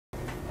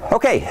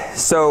Okay,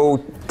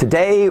 so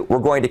today we're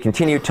going to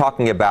continue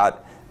talking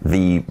about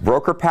the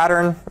broker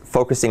pattern,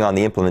 focusing on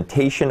the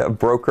implementation of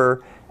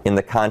broker in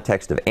the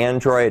context of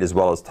Android, as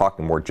well as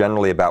talking more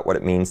generally about what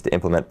it means to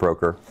implement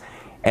broker.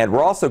 And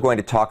we're also going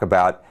to talk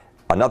about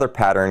another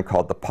pattern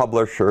called the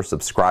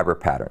publisher-subscriber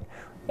pattern.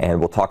 And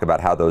we'll talk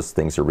about how those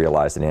things are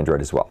realized in Android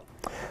as well.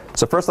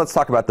 So first, let's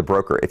talk about the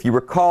broker. If you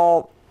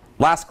recall,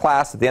 last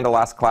class, at the end of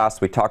last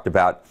class, we talked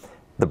about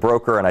the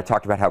broker, and I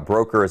talked about how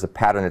broker is a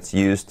pattern that's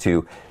used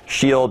to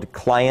shield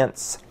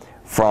clients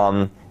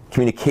from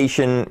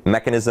communication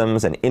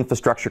mechanisms and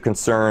infrastructure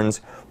concerns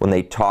when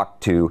they talk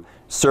to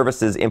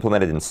services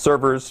implemented in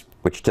servers,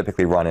 which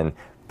typically run in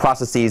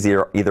processes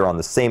either on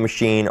the same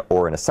machine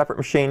or in a separate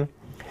machine.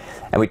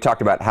 And we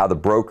talked about how the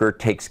broker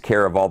takes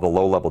care of all the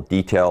low-level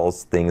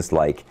details, things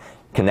like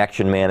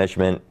connection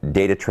management,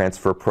 data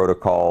transfer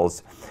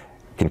protocols,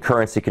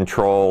 concurrency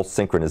control,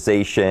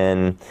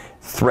 synchronization,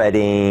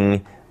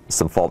 threading,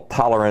 some fault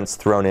tolerance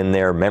thrown in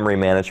there, memory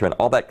management,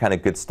 all that kind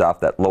of good stuff.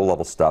 That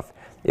low-level stuff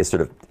is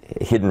sort of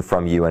hidden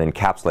from you and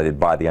encapsulated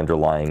by the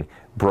underlying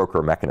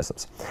broker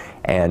mechanisms.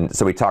 And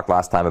so we talked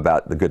last time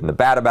about the good and the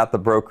bad about the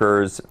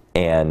brokers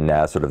and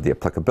sort of the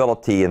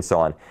applicability and so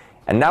on.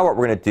 And now what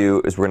we're going to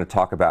do is we're going to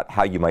talk about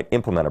how you might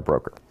implement a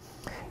broker.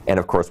 And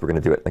of course, we're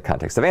going to do it in the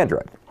context of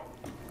Android.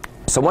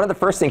 So one of the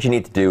first things you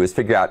need to do is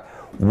figure out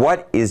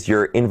what is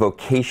your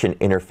invocation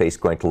interface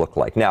going to look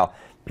like. Now,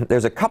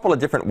 there's a couple of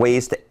different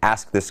ways to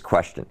ask this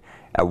question.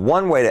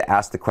 One way to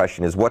ask the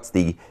question is, what's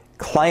the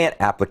client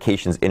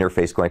application's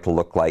interface going to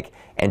look like,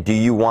 and do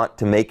you want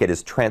to make it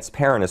as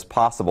transparent as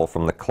possible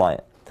from the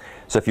client?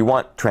 So if you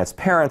want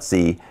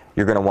transparency,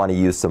 you're going to want to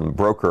use some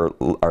broker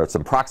or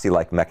some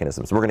proxy-like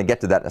mechanisms. We're going to get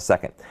to that in a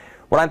second.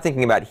 What I'm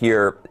thinking about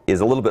here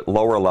is a little bit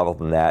lower level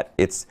than that.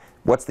 It's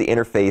what's the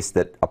interface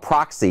that a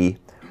proxy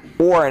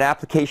or an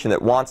application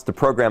that wants to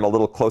program a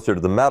little closer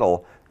to the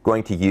metal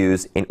going to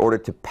use in order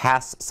to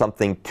pass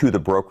something to the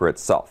broker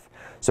itself.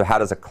 So how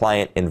does a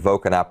client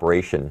invoke an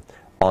operation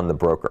on the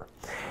broker?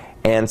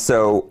 And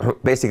so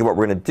basically what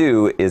we're going to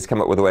do is come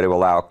up with a way to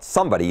allow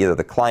somebody, either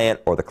the client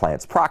or the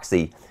client's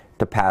proxy,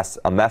 to pass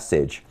a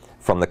message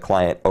from the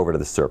client over to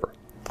the server.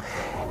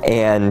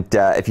 And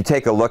if you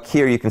take a look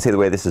here, you can see the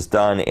way this is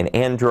done in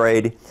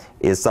Android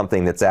is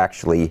something that's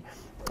actually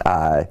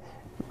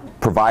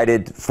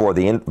provided for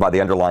by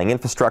the underlying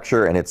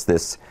infrastructure, and it's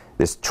this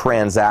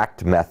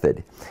transact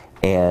method.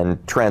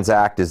 And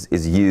transact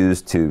is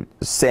used to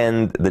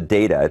send the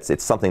data.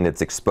 It's something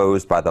that's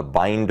exposed by the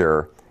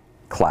binder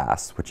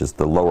class, which is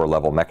the lower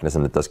level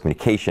mechanism that does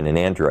communication in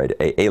Android,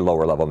 a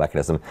lower level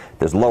mechanism.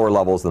 There's lower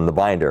levels than the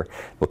binder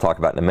we'll talk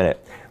about in a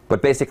minute.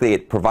 But basically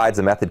it provides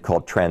a method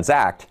called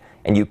transact,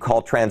 and you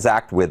call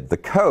transact with the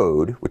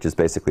code, which is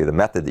basically the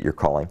method that you're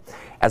calling,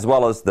 as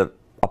well as a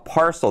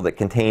parcel that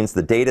contains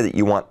the data that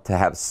you want to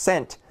have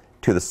sent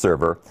to the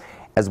server,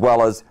 as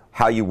well as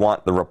how you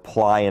want the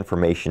reply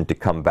information to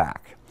come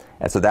back.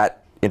 And so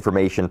that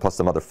information plus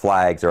some other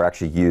flags are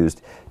actually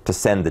used to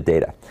send the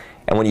data.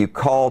 And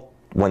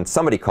when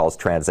somebody calls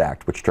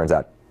transact, which turns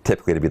out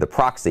typically to be the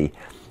proxy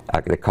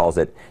that calls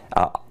it,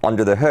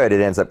 under the hood it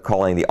ends up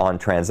calling the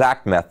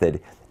onTransact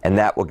method, and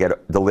that will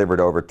get delivered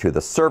over to the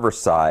server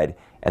side,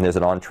 and there's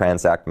an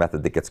onTransact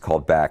method that gets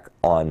called back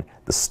on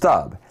the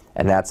stub,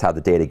 and that's how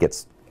the data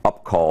gets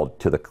upcalled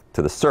to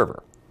the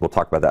server. We'll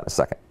talk about that in a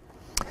second.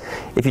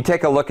 If you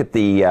take a look at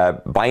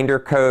the binder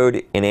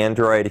code in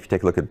Android, if you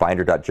take a look at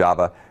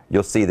binder.java,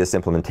 you'll see this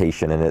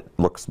implementation, and it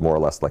looks more or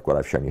less like what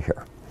I've shown you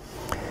here.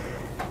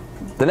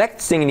 The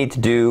next thing you need to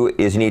do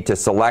is you need to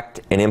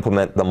select and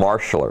implement the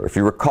marshaller. If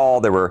you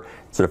recall, there were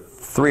sort of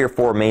 3 or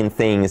 4 main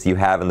things you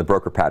have in the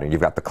broker pattern.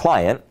 You've got the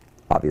client,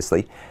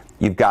 obviously.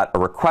 You've got a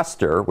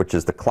requester, which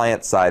is the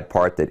client-side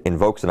part that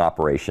invokes an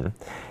operation.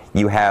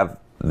 You have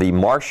the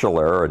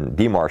marshaller and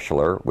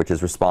demarshaller, which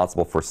is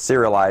responsible for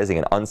serializing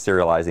and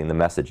unserializing the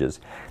messages.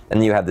 And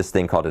then you have this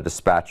thing called a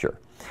dispatcher.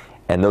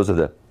 And those are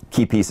the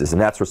key pieces,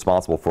 and that's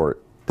responsible for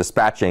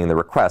dispatching the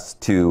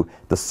request to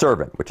the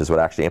servant, which is what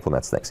actually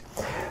implements things.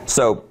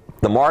 So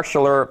the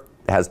marshaller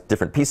has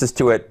different pieces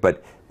to it,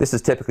 but this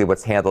is typically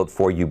what's handled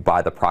for you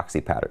by the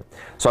proxy pattern.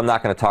 So I'm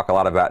not going to talk a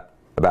lot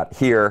about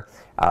here,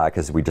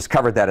 because we just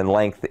covered that in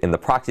length in the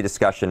proxy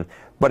discussion.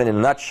 But in a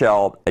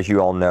nutshell, as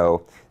you all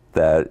know,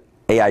 the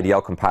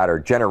AIDL compiler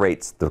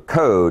generates the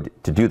code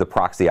to do the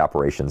proxy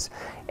operations,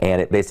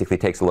 and it basically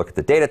takes a look at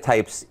the data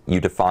types you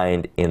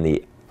defined in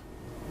the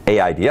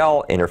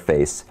AIDL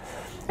interface,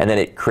 and then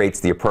it creates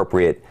the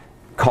appropriate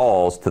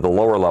calls to the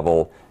lower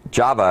level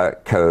Java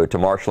code to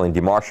marshal and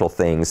demarshal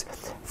things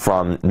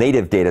from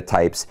native data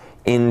types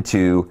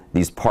into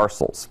these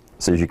parcels.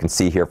 So as you can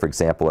see here, for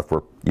example, if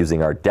we're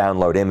using our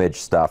download image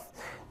stuff,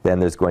 then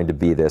there's going to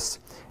be this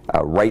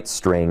write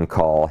string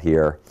call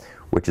here,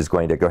 which is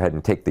going to go ahead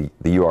and take the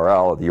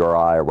URL or the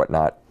URI or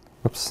whatnot.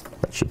 Oops,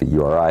 that should be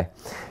URI.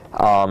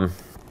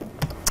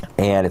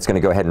 And it's going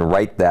to go ahead and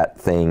write that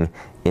thing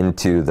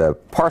into the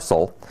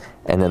parcel,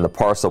 and then the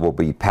parcel will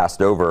be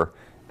passed over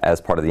as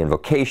part of the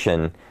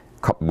invocation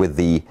with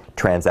the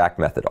transact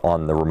method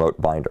on the remote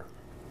binder.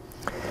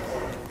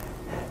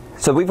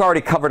 So we've already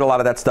covered a lot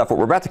of that stuff. What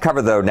we're about to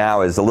cover, though,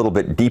 now is a little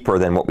bit deeper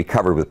than what we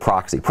covered with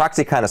proxy.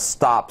 Proxy kind of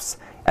stops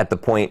at the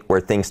point where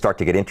things start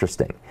to get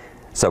interesting.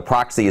 So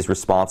proxy is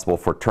responsible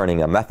for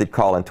turning a method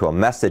call into a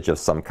message of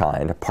some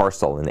kind, a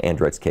parcel in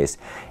Android's case.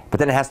 But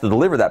then it has to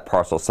deliver that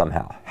parcel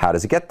somehow. How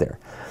does it get there?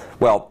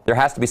 Well, there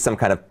has to be some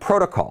kind of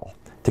protocol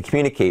to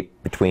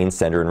communicate between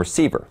sender and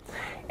receiver.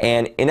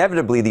 And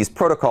inevitably, these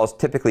protocols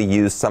typically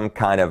use some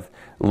kind of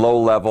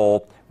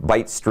low-level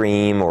byte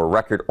stream or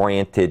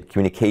record-oriented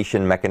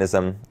communication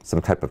mechanism, some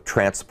type of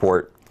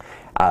transport.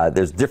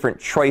 There's different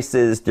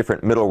choices,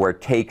 different middleware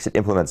takes. It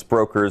implements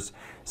brokers.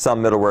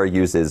 Some middleware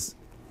uses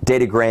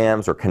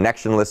datagrams or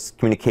connectionless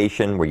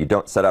communication, where you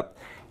don't set up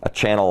a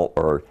channel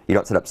or you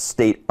don't set up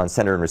state on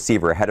sender and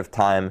receiver ahead of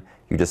time.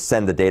 You just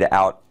send the data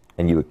out,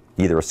 and you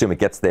either assume it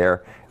gets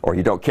there, or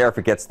you don't care if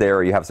it gets there,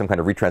 or you have some kind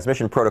of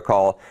retransmission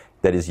protocol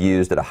that is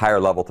used at a higher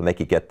level to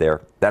make it get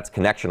there. That's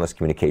connectionless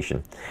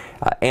communication.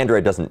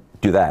 Android doesn't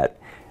do that.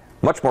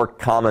 Much more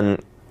common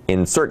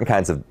in certain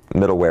kinds of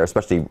middleware,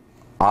 especially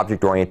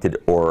object-oriented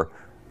or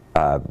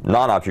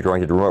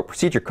non-object-oriented remote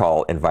procedure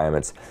call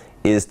environments,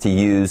 is to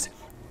use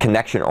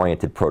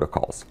connection-oriented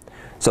protocols.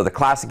 So the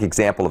classic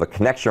example of a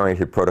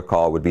connection-oriented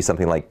protocol would be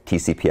something like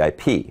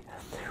TCP/IP,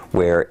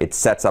 where it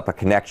sets up a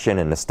connection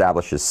and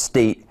establishes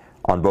state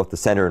on both the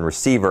sender and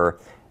receiver,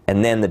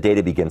 and then the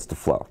data begins to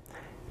flow.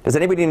 Does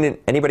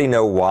anybody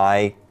know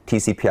why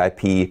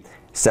TCP/IP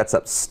sets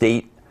up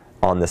state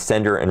on the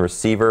sender and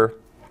receiver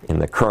in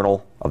the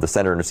kernel of the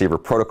sender and receiver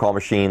protocol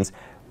machines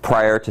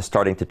prior to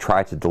starting to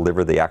try to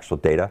deliver the actual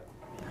data?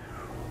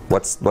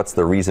 What's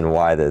the reason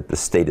why the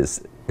state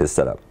is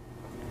set up?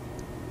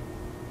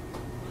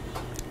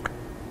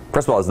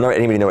 First of all, does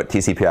anybody know what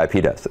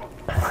TCP/IP does?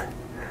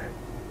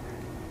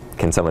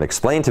 Can someone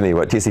explain to me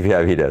what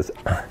TCP/IP does?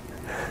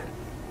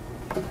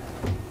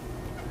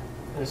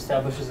 It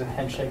establishes a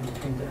handshake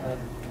between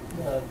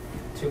the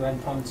two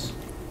endpoints.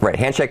 Right,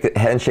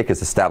 handshake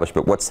is established,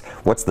 but what's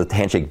the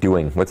handshake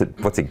doing? What's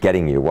it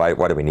getting you? Why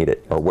do we need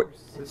it? Or what?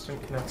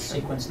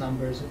 Sequence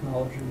numbers,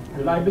 acknowledgement.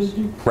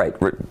 Reliability? Right,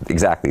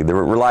 exactly. The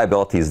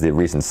reliability is the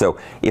reason. So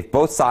if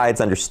both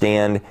sides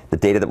understand the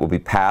data that will be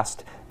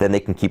passed, then they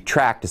can keep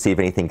track to see if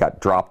anything got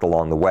dropped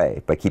along the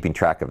way by keeping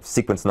track of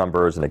sequence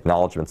numbers and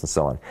acknowledgements and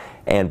so on.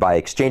 And by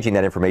exchanging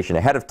that information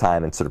ahead of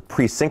time and sort of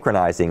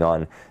pre-synchronizing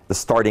on the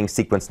starting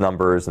sequence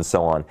numbers and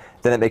so on,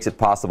 then it makes it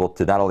possible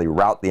to not only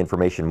route the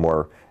information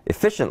more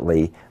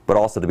efficiently, but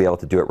also to be able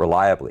to do it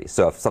reliably.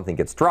 So if something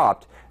gets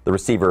dropped, the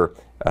receiver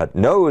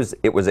knows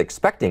it was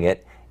expecting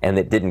it and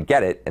it didn't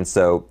get it, and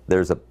so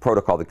there's a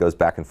protocol that goes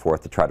back and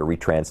forth to try to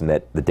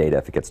retransmit the data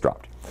if it gets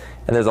dropped.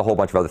 And there's a whole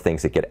bunch of other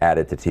things that get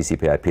added to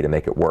TCP/IP to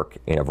make it work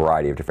in a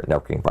variety of different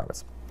networking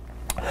environments.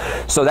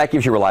 So that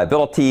gives you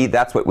reliability.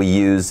 That's what we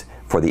use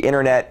for the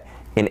internet.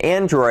 In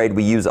Android,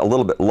 we use a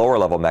little bit lower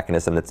level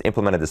mechanism that's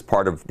implemented as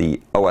part of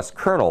the OS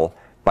kernel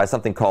by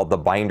something called the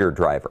binder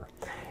driver.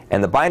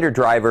 And the binder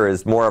driver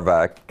is more of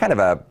a kind of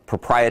a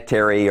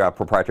proprietary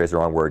is the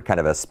wrong word,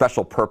 kind of a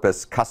special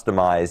purpose,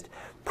 customized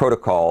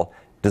protocol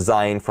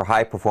designed for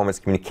high performance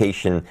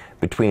communication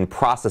between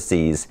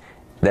processes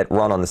that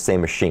run on the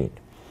same machine.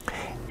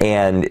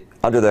 And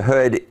under the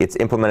hood, it's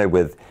implemented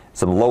with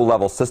some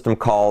low-level system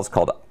calls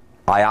called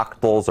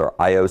IOCTLs or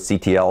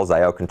IOCTLs,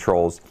 IO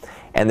controls.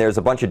 And there's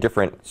a bunch of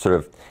different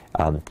sort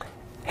of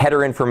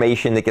header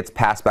information that gets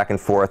passed back and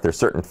forth. There's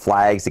certain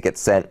flags that get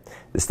sent.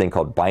 This thing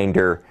called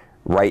binder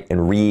write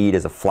and read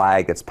is a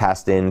flag that's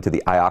passed into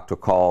the IOCTL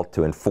call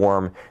to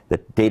inform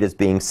that data is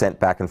being sent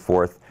back and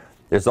forth.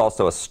 There's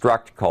also a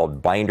struct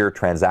called binder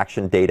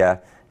transaction data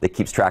that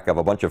keeps track of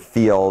a bunch of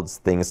fields,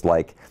 things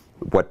like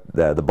what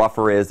the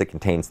buffer is that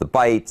contains the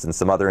bytes and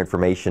some other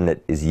information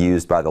that is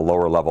used by the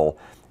lower level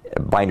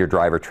binder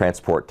driver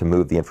transport to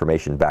move the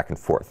information back and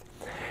forth.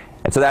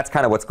 And so that's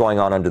kind of what's going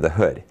on under the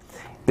hood.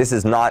 This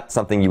is not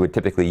something you would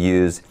typically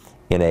use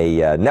in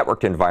a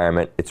networked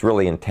environment. It's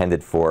really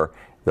intended for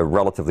the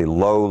relatively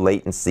low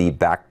latency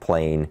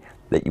backplane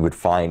that you would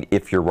find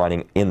if you're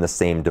running in the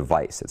same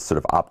device. It's sort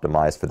of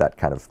optimized for that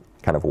kind of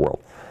a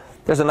world.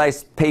 There's a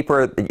nice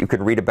paper that you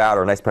could read about,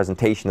 or a nice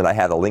presentation that I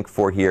have a link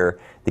for here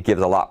that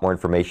gives a lot more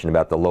information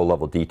about the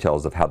low-level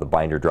details of how the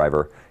binder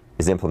driver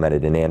is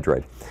implemented in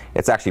Android.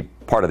 It's actually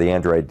part of the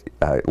Android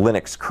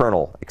Linux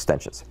kernel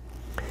extensions.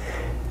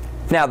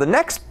 Now, the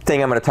next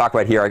thing I'm going to talk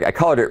about here, I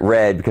colored it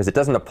red because it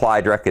doesn't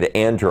apply directly to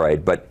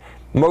Android, but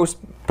most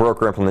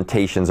broker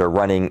implementations are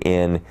running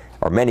in,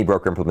 or many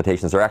broker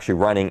implementations are actually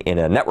running in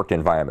a networked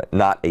environment,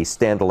 not a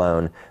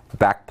standalone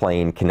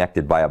backplane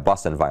connected by a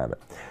bus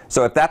environment.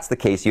 So if that's the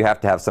case, you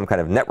have to have some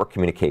kind of network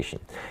communication.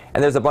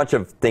 And there's a bunch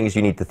of things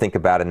you need to think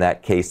about in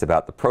that case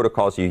about the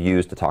protocols you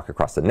use to talk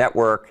across the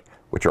network,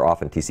 which are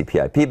often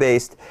TCP/IP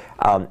based,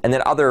 and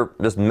then other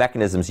just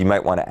mechanisms you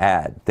might want to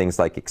add, things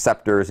like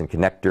acceptors and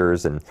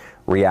connectors and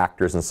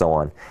reactors and so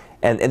on.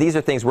 And these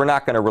are things we're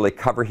not going to really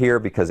cover here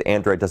because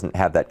Android doesn't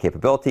have that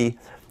capability.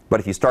 But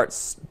if you start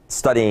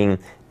studying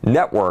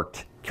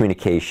networked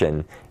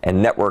communication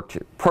and networked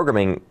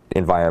programming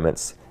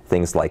environments,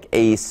 things like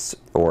ACE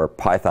or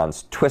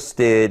Python's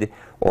Twisted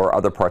or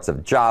other parts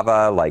of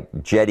Java like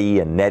Jetty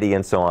and Netty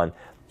and so on,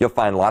 you'll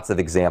find lots of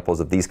examples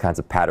of these kinds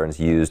of patterns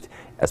used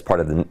as part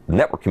of the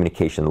network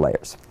communication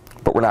layers.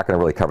 But we're not going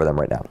to really cover them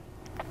right now.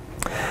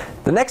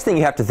 The next thing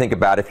you have to think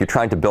about if you're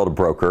trying to build a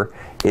broker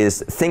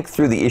is think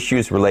through the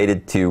issues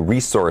related to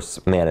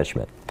resource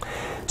management.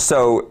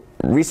 So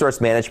resource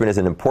management is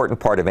an important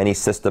part of any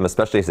system,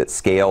 especially as it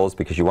scales,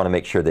 because you want to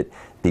make sure that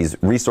these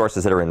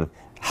resources that are in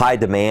high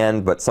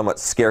demand but somewhat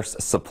scarce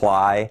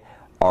supply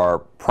are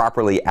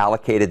properly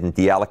allocated and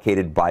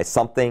deallocated by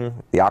something,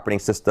 the operating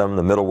system,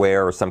 the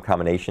middleware, or some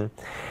combination.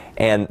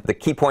 And the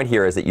key point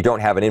here is that you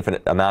don't have an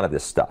infinite amount of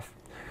this stuff.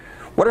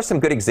 What are some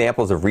good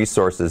examples of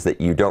resources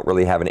that you don't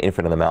really have an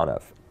infinite amount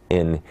of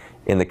in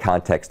the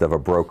context of a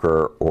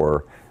broker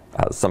or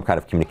some kind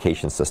of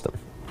communication system?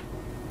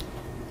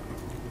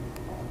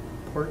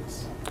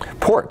 Ports.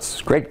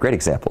 Ports, great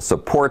example. So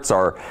ports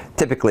are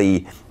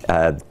typically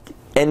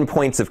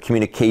endpoints of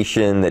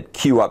communication that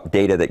queue up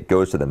data that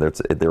goes to them. They're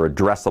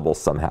addressable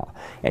somehow.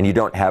 And you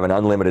don't have an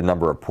unlimited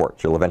number of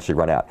ports. You'll eventually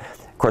run out.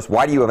 Of course,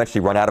 why do you eventually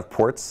run out of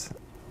ports?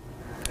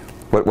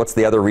 What's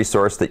the other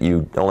resource that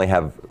you only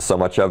have so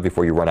much of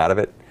before you run out of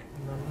it?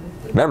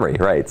 Memory,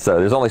 right. So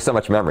there's only so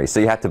much memory. So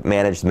you have to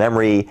manage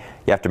memory.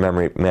 You have to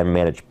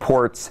manage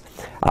ports.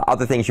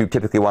 Other things you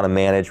typically want to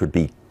manage would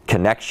be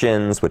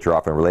connections, which are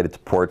often related to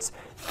ports.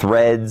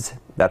 Threads,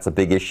 that's a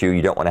big issue.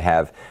 You don't want to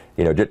have,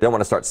 don't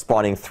want to start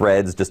spawning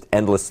threads just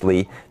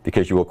endlessly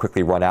because you will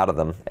quickly run out of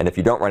them. And if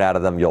you don't run out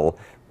of them, you'll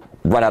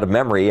run out of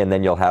memory, and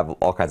then you'll have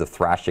all kinds of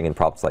thrashing and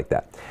problems like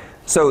that.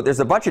 So there's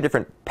a bunch of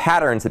different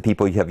patterns that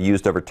people have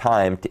used over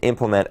time to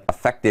implement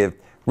effective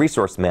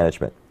resource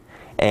management.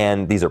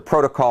 And these are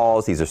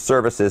protocols, these are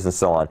services, and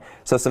so on.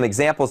 So some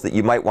examples that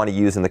you might want to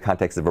use in the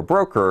context of a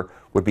broker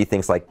would be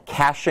things like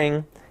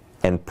caching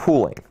and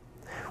pooling,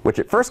 which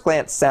at first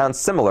glance sounds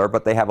similar,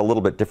 but they have a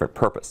little bit different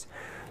purpose.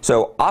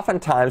 So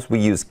oftentimes we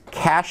use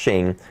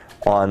caching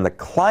on the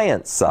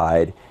client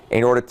side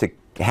in order to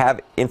have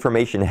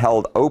information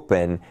held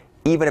open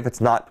even if it's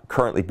not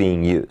currently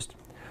being used.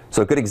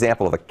 So a good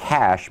example of a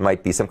cache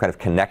might be some kind of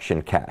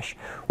connection cache,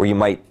 where you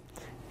might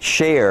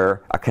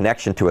share a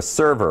connection to a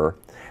server,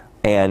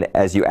 and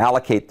as you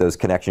allocate those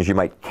connections, you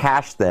might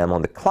cache them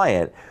on the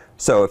client.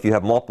 So if you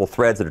have multiple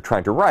threads that are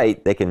trying to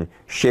write, they can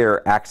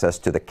share access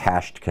to the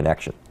cached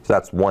connection. So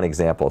that's one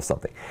example of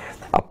something.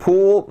 A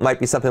pool might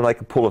be something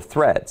like a pool of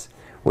threads,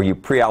 where you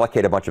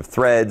pre-allocate a bunch of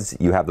threads,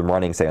 you have them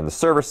running, say, on the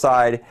server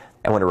side,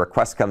 and when a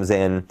request comes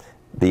in,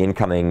 the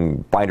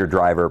incoming binder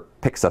driver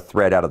picks a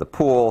thread out of the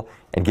pool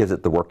and gives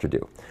it the work to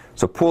do.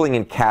 So pooling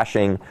and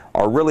caching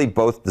are really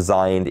both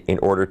designed in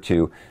order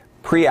to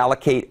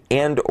pre-allocate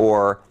and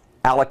or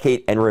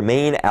allocate and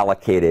remain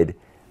allocated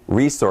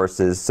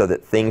resources so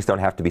that things don't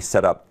have to be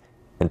set up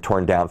and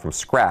torn down from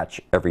scratch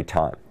every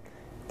time,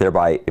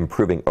 thereby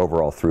improving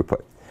overall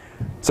throughput.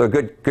 So a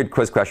good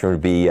quiz question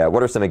would be,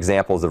 what are some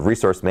examples of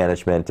resource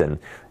management, and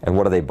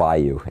what do they buy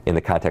you in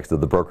the context of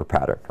the broker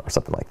pattern, or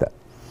something like that?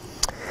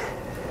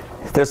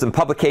 There's some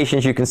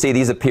publications you can see.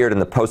 These appeared in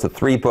the POSA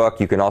 3 book.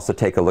 You can also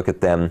take a look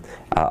at them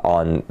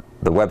on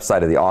the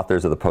website of the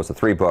authors of the POSA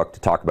 3 book to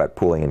talk about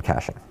pooling and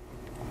caching.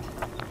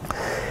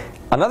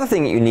 Another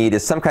thing that you need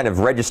is some kind of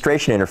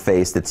registration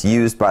interface that's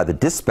used by the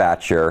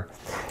dispatcher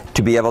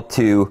to be able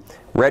to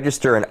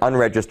register and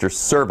unregister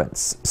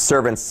servants.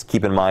 Servants,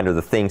 keep in mind, are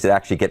the things that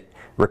actually get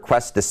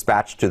requests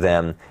dispatched to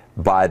them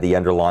by the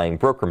underlying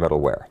broker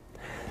middleware.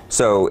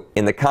 So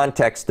in the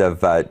context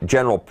of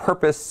general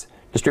purpose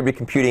distributed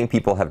computing,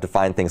 people have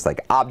defined things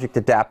like object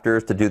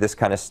adapters to do this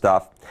kind of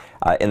stuff.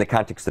 In the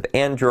context of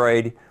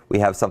Android, we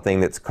have something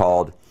that's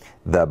called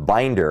the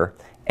binder.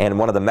 And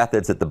one of the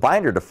methods that the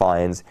binder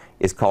defines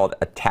is called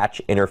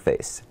attach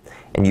interface.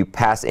 And you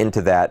pass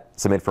into that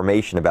some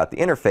information about the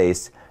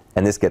interface,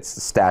 and this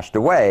gets stashed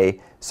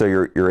away so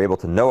you're able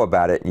to know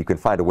about it, and you can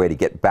find a way to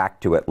get back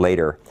to it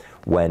later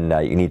when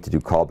you need to do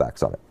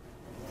callbacks on it.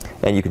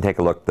 And you can take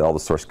a look. All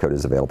the source code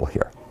is available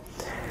here.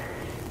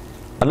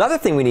 Another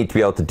thing we need to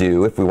be able to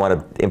do if we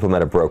want to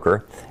implement a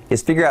broker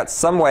is figure out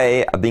some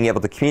way of being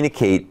able to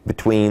communicate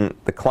between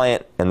the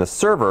client and the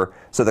server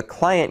so the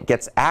client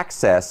gets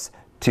access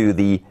to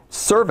the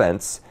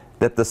servants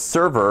that the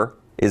server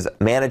is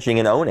managing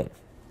and owning.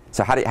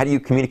 So how do you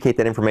communicate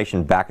that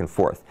information back and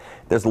forth?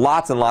 There's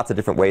lots and lots of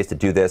different ways to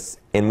do this.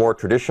 In more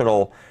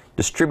traditional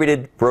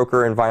distributed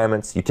broker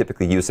environments, you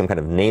typically use some kind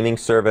of naming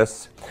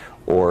service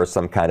or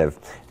some kind of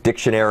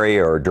dictionary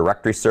or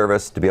directory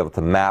service to be able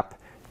to map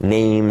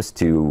names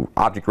to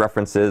object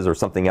references or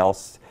something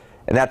else.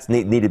 And that's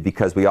needed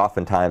because we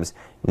oftentimes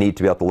need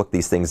to be able to look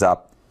these things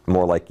up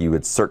more like you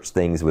would search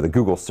things with a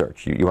Google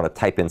search. You want to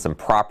type in some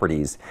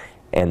properties,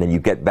 and then you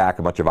get back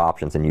a bunch of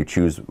options, and you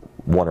choose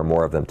one or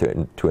more of them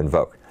to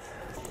invoke.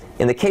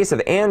 In the case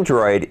of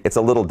Android, it's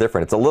a little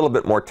different. It's a little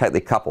bit more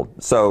tightly coupled.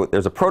 So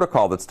there's a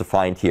protocol that's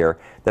defined here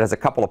that has a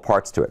couple of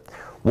parts to it.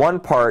 One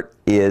part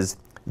is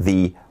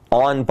the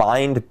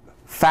onBind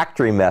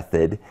factory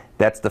method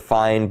that's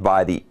defined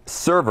by the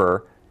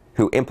server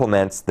who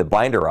implements the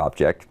binder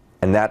object,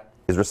 and that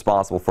is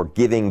responsible for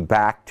giving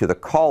back to the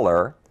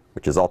caller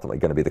which is ultimately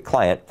going to be the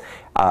client,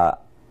 a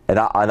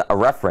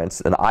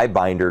reference, an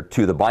iBinder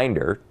to the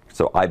binder.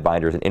 So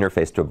iBinder is an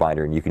interface to a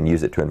binder, and you can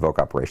use it to invoke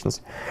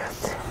operations.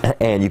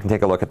 And you can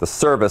take a look at the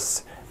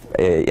service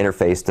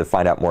interface to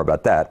find out more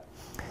about that.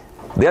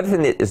 The other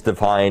thing that is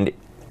defined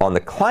on the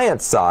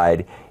client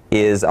side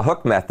is a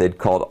hook method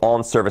called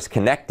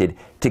onServiceConnected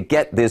to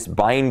get this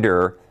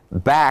binder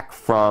back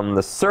from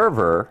the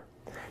server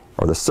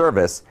or the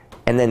service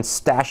and then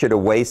stash it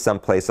away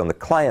someplace on the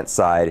client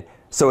side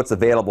so it's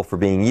available for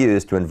being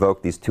used to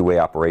invoke these two-way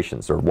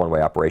operations or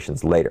one-way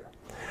operations later.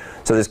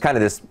 So there's kind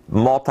of this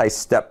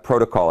multi-step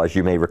protocol, as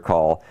you may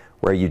recall,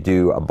 where you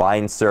do a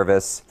bind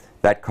service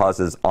that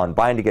causes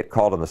onBind to get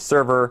called on the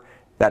server.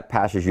 That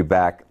passes you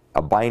back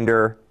a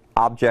binder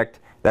object.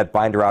 That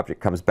binder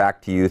object comes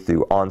back to you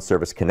through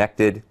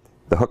onServiceConnected,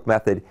 the hook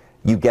method.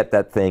 You get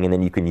that thing, and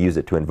then you can use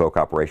it to invoke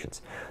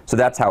operations. So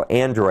that's how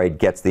Android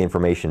gets the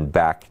information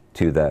back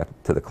to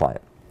the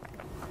client.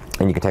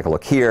 And you can take a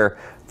look here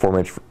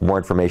for more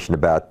information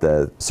about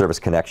the service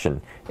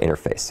connection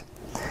interface.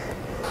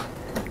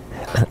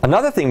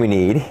 Another thing we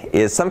need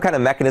is some kind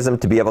of mechanism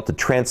to be able to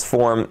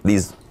transform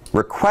these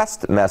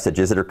request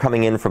messages that are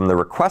coming in from the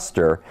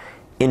requester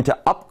into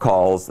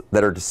upcalls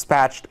that are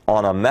dispatched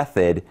on a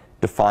method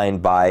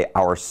defined by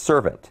our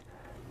servant.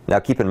 Now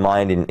keep in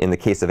mind, in the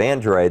case of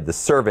Android, the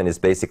servant is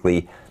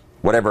basically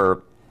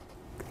whatever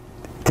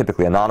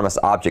typically anonymous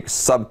object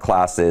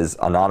subclass is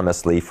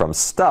anonymously from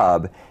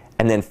stub,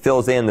 and then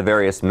fills in the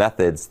various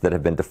methods that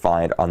have been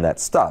defined on that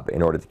stub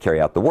in order to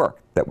carry out the work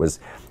that was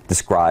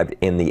described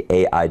in the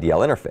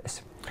AIDL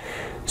interface.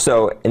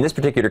 So in this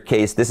particular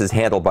case, this is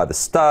handled by the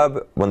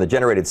stub. When the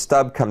generated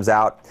stub comes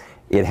out,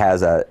 it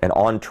has an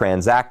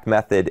onTransact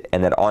method,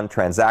 and that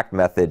onTransact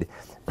method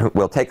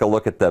will take a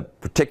look at the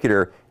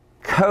particular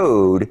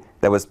code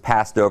that was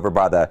passed over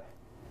by the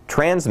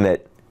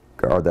transmit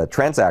or the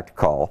transact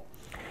call,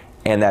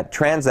 and that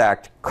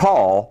transact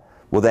call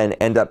will then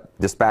end up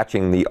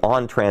dispatching the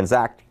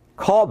onTransact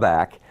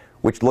callback,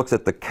 which looks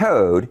at the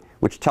code,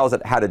 which tells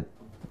it how to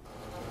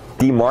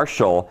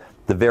demarshal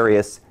the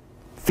various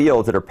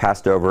fields that are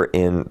passed over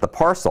in the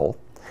parcel,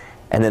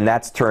 and then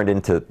that's turned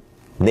into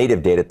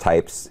native data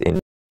types in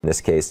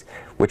this case,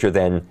 which are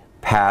then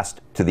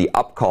passed to the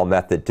upcall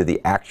method to the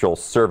actual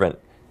servant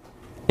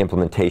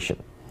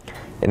implementation.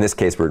 In this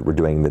case, we're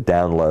doing the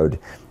download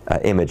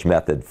image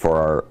method for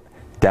our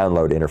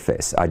download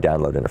interface,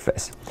 iDownload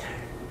interface.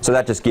 So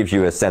that just gives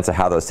you a sense of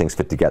how those things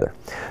fit together.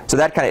 So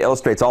that kind of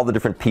illustrates all the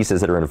different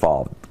pieces that are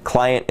involved.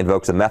 Client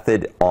invokes a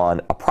method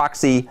on a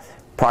proxy.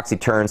 Proxy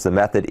turns the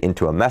method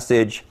into a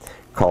message,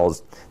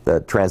 calls the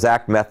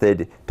transact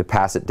method to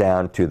pass it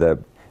down to the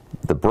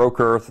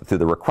broker through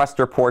the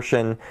requester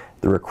portion.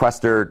 The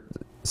requester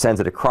sends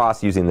it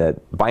across using the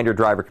binder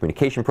driver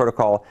communication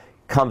protocol,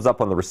 comes up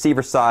on the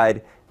receiver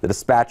side. The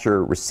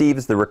dispatcher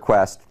receives the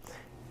request,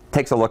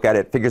 takes a look at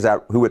it, figures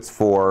out who it's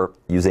for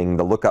using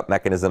the lookup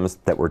mechanisms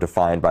that were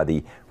defined by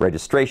the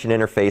registration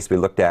interface we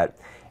looked at,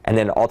 and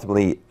then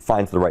ultimately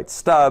finds the right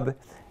stub,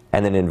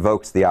 and then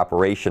invokes the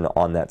operation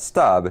on that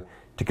stub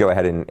to go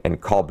ahead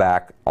and call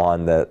back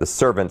on the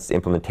servant's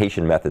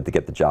implementation method to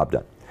get the job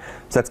done.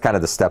 So that's kind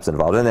of the steps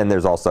involved. And then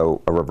there's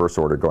also a reverse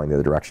order going the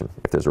other direction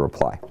if there's a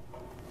reply.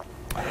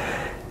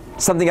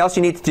 Something else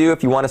you need to do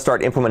if you want to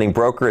start implementing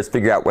Broker is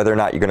figure out whether or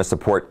not you're going to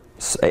support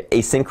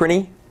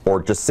asynchrony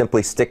or just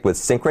simply stick with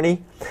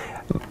synchrony.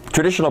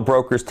 Traditional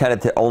brokers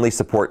tended to only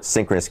support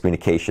synchronous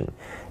communication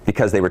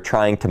because they were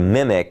trying to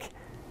mimic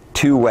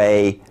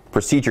two-way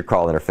procedure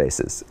call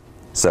interfaces.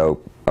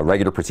 So a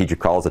regular procedure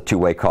call is a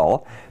two-way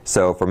call.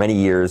 So for many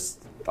years,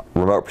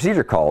 remote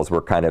procedure calls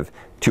were kind of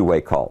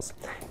two-way calls.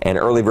 And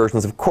early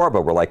versions of Corba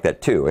were like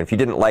that too. And if you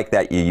didn't like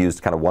that, you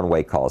used kind of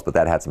one-way calls, but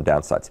that had some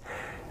downsides.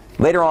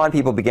 Later on,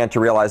 people began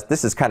to realize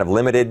this is kind of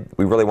limited.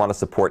 We really want to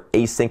support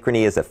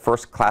asynchrony as a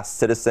first-class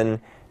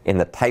citizen in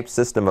the type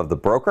system of the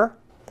broker.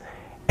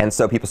 And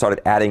so people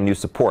started adding new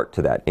support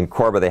to that. In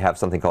Corba, they have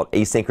something called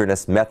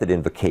asynchronous method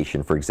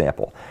invocation, for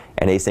example,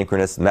 and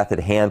asynchronous method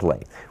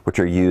handling, which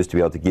are used to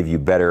be able to give you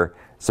better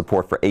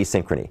support for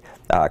asynchrony.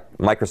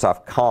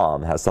 Microsoft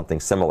COM has something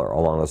similar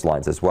along those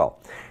lines as well.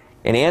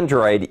 In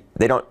Android,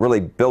 they don't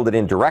really build it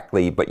in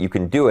directly, but you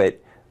can do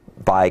it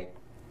by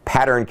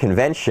pattern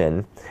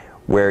convention,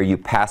 where you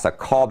pass a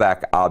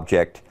callback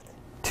object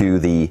to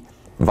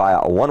via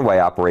a one-way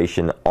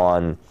operation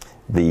on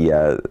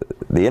the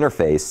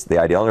interface, the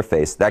IDL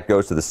interface. That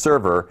goes to the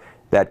server.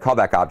 That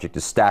callback object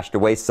is stashed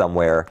away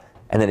somewhere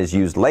and then is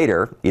used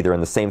later, either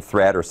in the same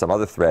thread or some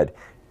other thread,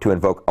 to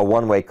invoke a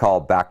one-way call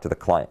back to the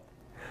client.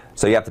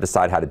 So you have to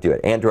decide how to do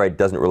it. Android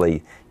doesn't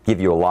really give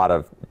you a lot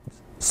of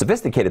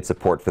sophisticated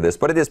support for this,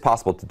 but it is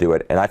possible to do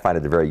it, and I find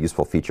it a very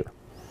useful feature.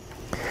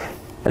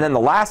 And then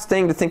the last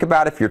thing to think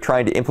about if you're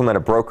trying to implement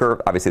a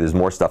broker, obviously there's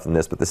more stuff than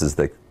this, but this is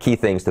the key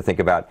things to think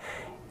about,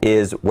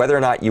 is whether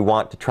or not you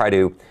want to try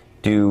to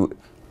do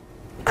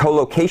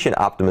co-location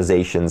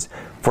optimizations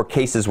for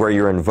cases where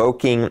you're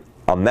invoking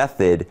a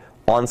method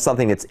on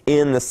something that's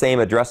in the same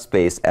address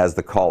space as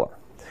the caller.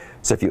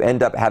 So if you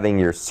end up having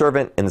your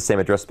servant in the same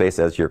address space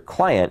as your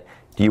client,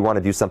 do do you want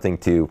to do something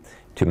to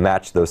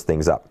match those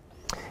things up?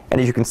 And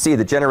as you can see,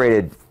 the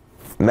generated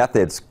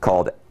methods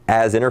called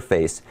as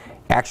interface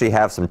actually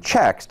have some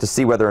checks to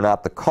see whether or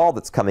not the call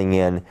that's coming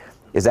in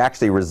is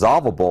actually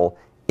resolvable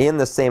in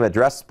the same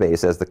address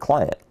space as the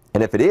client.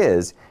 And if it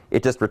is,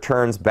 it just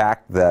returns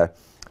back the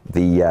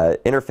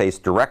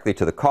interface directly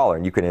to the caller,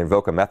 and you can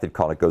invoke a method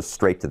call and it goes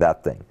straight to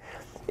that thing.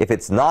 If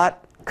it's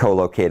not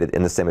co-located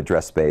in the same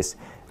address space,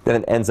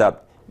 then it ends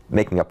up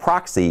making a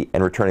proxy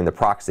and returning the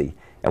proxy.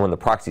 And when the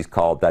proxy is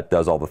called, that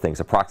does all the things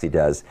a proxy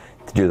does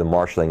to do the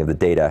marshaling of the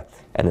data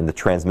and then the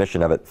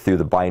transmission of it through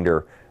the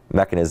binder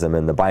mechanism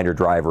and the binder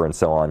driver and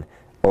so on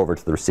over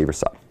to the receiver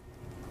side.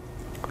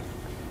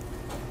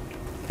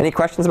 Any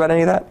questions about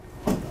any of that?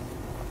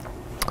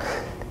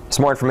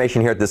 Some more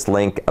information here at this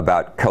link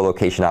about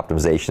co-location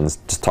optimizations,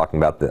 just talking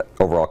about the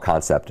overall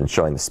concept and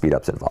showing the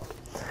speed-ups involved.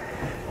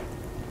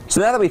 So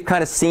now that we've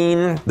kind of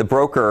seen the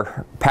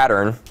broker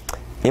pattern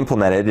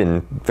implemented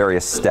in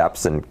various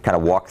steps and kind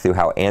of walk through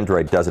how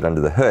Android does it under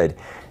the hood,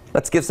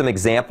 let's give some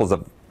examples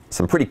of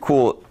some pretty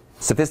cool,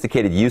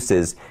 sophisticated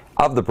uses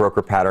of the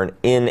broker pattern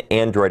in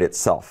Android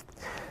itself.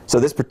 So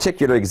this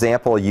particular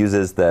example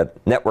uses the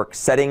network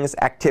settings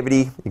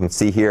activity. You can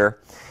see here,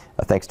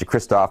 thanks to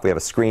Christoph, we have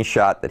a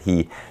screenshot that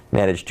he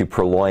managed to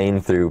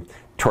purloin through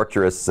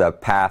tortuous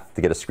path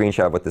to get a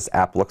screenshot of what this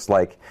app looks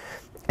like.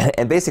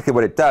 And basically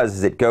what it does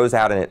is it goes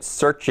out and it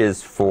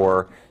searches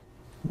for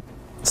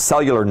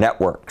cellular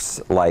networks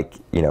like,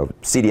 you know,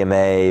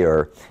 CDMA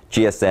or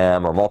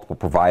GSM or multiple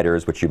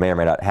providers, which you may or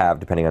may not have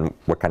depending on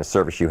what kind of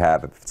service you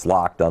have, if it's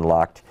locked,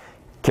 unlocked,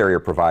 carrier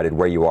provided,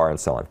 where you are, and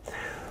so on.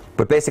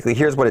 But basically,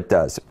 here's what it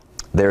does.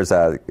 There's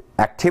a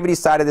activity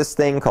side of this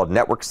thing called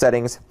network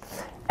settings,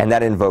 and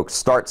that invokes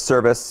start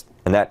service,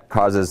 and that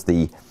causes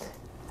the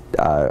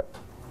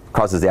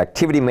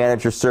activity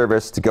manager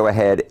service to go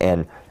ahead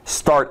and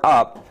start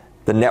up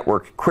the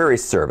network query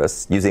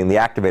service using the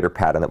activator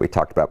pattern that we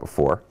talked about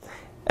before.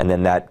 And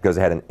then that goes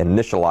ahead and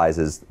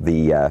initializes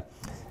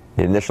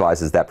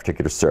that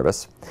particular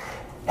service.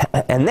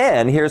 And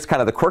then here's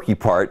kind of the quirky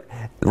part.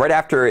 Right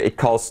after it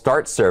calls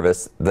start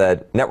service,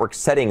 the network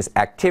settings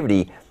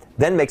activity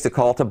then makes a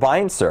call to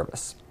bind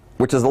service,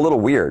 which is a little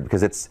weird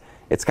because it's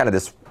kind of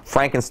this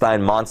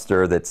Frankenstein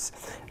monster that's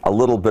a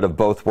little bit of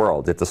both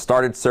worlds. It's a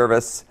started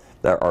service,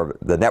 or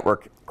the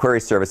network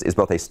query service is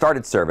both a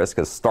started service,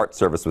 because start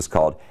service was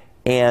called,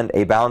 and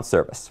a bound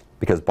service,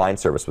 because bind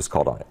service was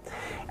called on it.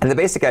 And the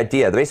basic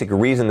idea, the basic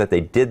reason that they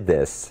did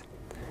this,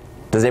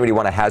 does anybody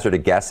want to hazard a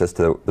guess as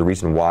to the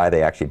reason why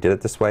they actually did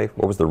it this way?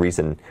 What was the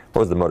reason, what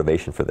was the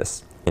motivation for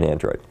this in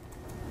Android?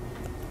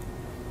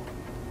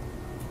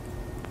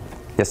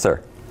 Yes,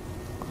 sir?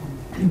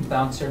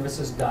 Bound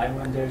services die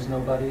when there's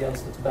nobody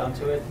else that's bound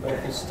to it, but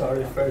if you start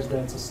it first,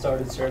 then it's a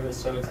started service,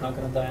 so it's not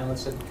going to die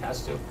unless it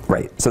has to.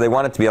 Right. So they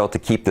wanted to be able to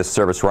keep this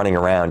service running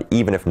around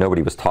even if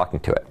nobody was talking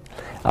to it,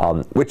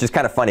 which is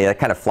kind of funny. That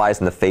kind of flies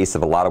in the face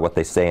of a lot of what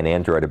they say in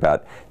Android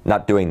about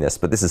not doing this,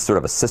 but this is sort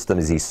of a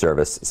system-y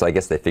service, so I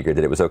guess they figured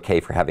that it was okay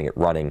for having it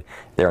running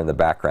there in the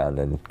background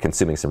and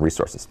consuming some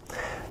resources.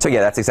 So yeah,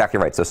 that's exactly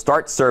right. So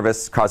start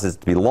service causes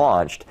it to be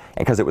launched,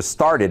 and because it was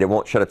started, it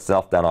won't shut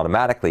itself down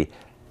automatically.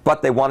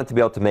 But they wanted to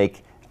be able to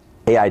make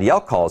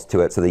AIDL calls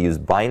to it, so they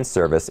used bind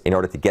service in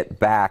order to get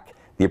back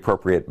the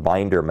appropriate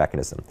binder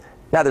mechanism.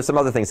 Now, there's some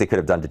other things they could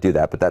have done to do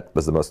that, but that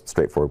was the most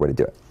straightforward way to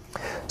do it.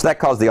 So that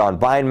calls the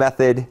onBind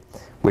method,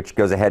 which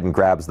goes ahead and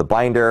grabs the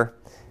binder,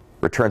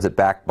 returns it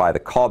back by the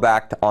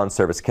callback to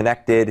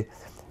onServiceConnected,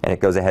 and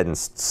it goes ahead and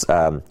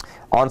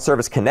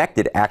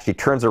onServiceConnected actually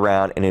turns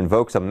around and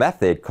invokes a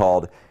method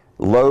called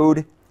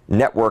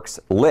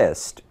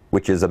loadNetworksList,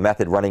 which is a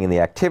method running in the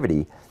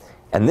activity.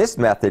 And this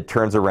method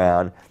turns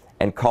around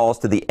and calls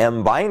to the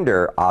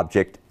mBinder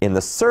object in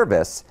the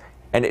service,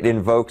 and it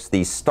invokes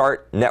the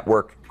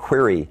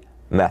startNetworkQuery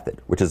method,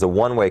 which is a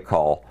one-way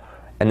call.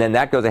 And then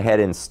that goes ahead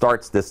and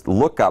starts this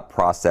lookup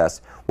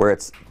process where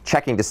it's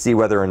checking to see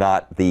whether or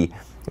not the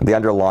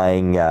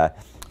underlying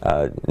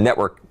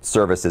network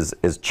service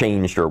is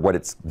changed or what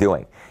it's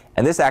doing.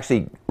 And this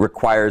actually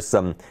requires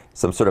some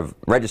sort of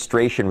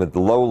registration with the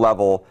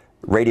low-level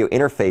radio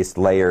interface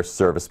layer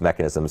service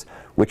mechanisms,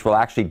 which will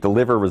actually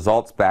deliver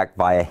results back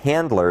via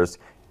handlers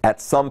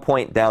at some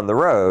point down the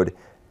road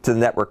to the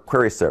network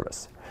query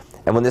service.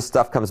 And when this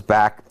stuff comes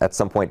back at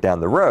some point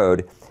down the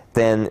road,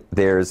 then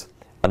there's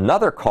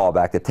another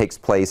callback that takes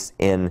place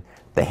in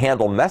the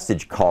handle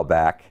message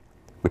callback,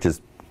 which is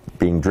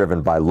being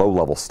driven by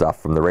low-level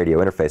stuff from the radio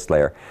interface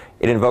layer.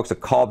 It invokes a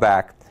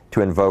callback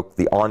to invoke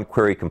the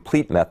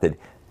onQueryComplete method,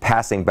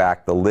 passing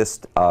back the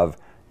list of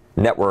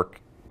network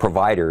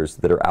providers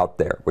that are out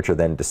there, which are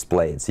then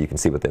displayed so you can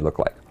see what they look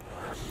like.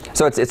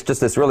 So it's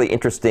just this really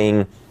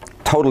interesting,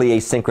 totally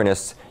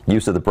asynchronous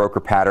use of the broker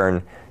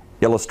pattern,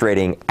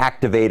 illustrating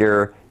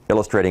activator,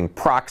 illustrating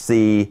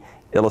proxy,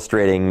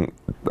 illustrating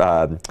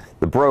the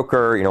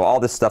broker, you know, all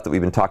this stuff that we've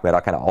been talking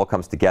about kind of all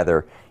comes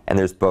together, and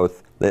there's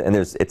both, and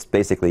it's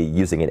basically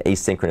using an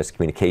asynchronous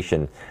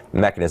communication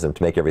mechanism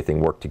to make everything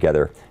work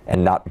together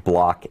and not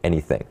block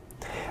anything.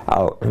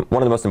 One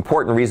of the most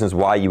important reasons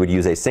why you would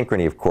use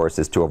asynchrony, of course,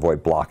 is to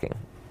avoid blocking,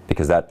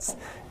 because that's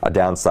a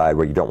downside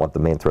where you don't want the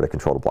main thread of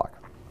control to block.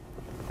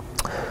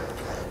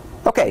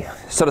 Okay,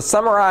 so to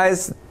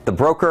summarize the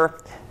broker,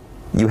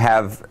 you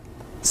have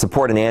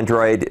support in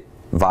Android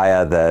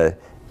via the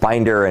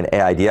binder and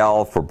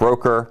AIDL for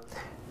broker.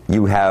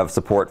 You have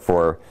support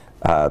for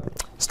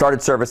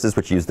started services,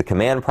 which use the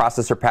command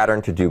processor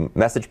pattern to do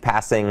message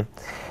passing.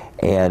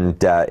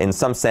 And in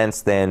some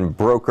sense, then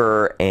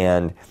broker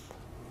and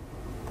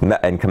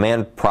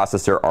command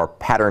processor are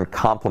pattern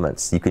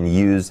complements. You can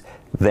use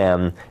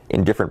them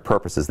in different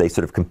purposes. They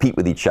sort of compete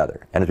with each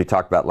other. And as we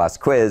talked about last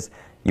quiz,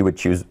 you would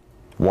choose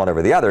one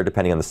over the other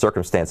depending on the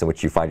circumstance in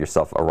which you find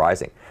yourself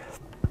arising.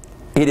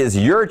 It is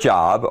your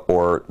job,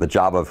 or the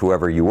job of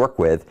whoever you work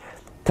with,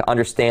 to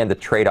understand the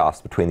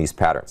trade-offs between these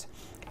patterns.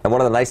 And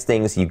one of the nice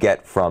things you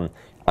get from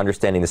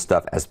understanding this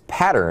stuff as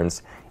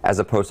patterns, as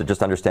opposed to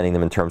just understanding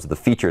them in terms of the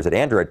features that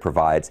Android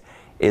provides,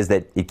 is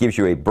that it gives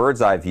you a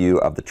bird's eye view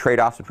of the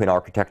trade-offs between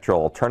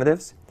architectural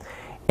alternatives.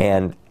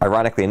 And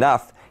ironically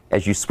enough,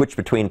 as you switch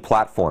between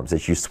platforms,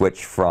 as you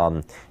switch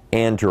from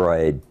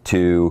Android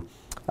to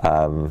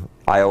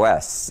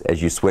iOS,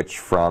 as you switch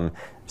from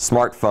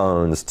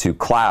smartphones to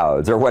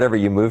clouds, or whatever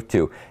you move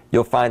to,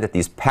 you'll find that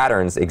these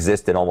patterns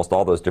exist in almost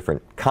all those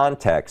different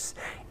contexts.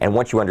 And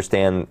once you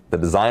understand the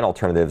design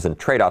alternatives and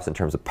trade-offs in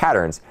terms of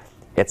patterns,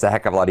 it's a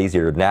heck of a lot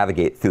easier to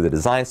navigate through the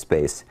design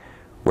space.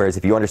 Whereas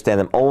if you understand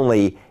them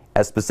only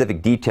as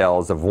specific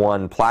details of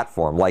one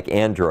platform, like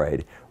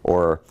Android,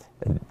 or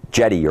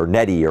Jetty, or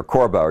Netty, or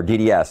Corba, or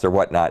DDS, or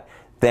whatnot,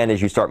 then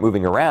as you start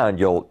moving around,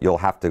 you'll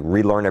have to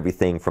relearn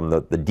everything from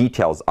the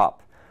details up,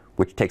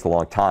 which takes a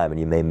long time, and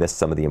you may miss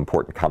some of the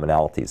important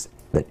commonalities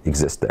that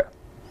exist there.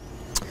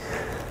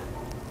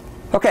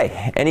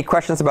 Okay, any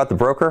questions about the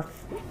broker?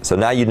 So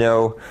now you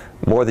know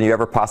more than you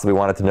ever possibly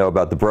wanted to know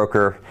about the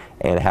broker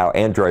and how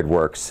Android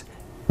works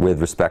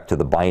with respect to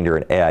the binder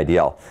and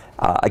AIDL.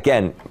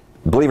 Again,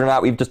 believe it or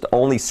not, we've just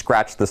only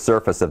scratched the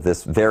surface of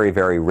this very,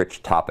 very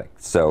rich topic.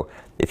 So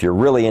if you're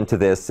really into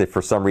this, if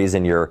for some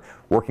reason you're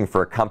working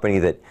for a company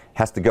that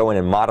has to go in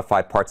and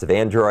modify parts of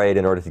Android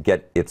in order to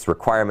get its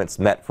requirements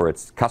met for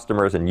its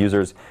customers and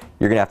users,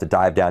 you're going to have to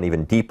dive down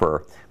even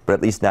deeper. But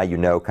at least now you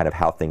know kind of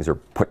how things are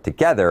put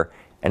together,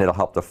 and it'll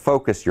help to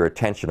focus your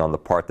attention on the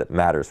part that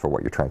matters for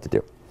what you're trying to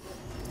do.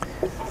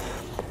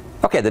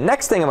 Okay, the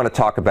next thing I'm going to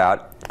talk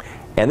about,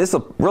 and this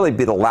will really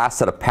be the last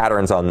set of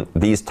patterns on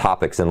these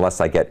topics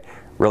unless I get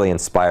really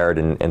inspired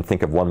and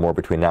think of one more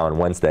between now and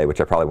Wednesday,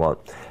 which I probably won't.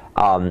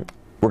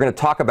 We're going to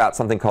talk about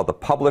something called the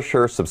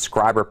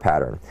publisher-subscriber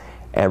pattern.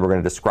 And we're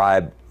going to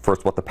describe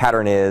first what the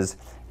pattern is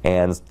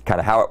and kind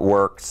of how it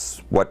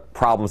works, what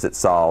problems it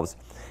solves,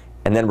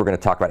 and then we're going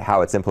to talk about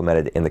how it's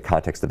implemented in the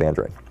context of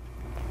Android.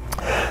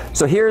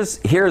 So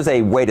here's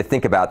a way to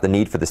think about the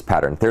need for this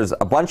pattern. There's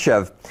a bunch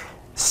of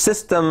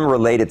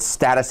system-related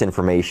status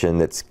information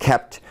that's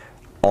kept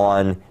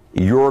on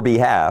your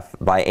behalf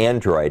by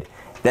Android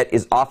that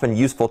is often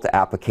useful to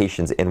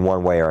applications in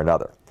one way or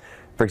another.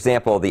 For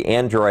example, the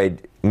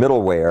Android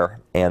middleware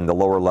and the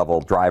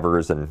lower-level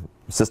drivers and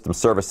system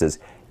services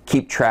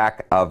keep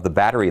track of the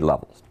battery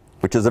levels,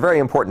 which is a very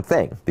important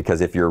thing, because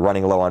if you're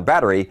running low on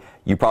battery,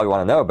 you probably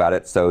want to know about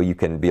it so you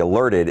can be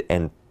alerted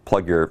and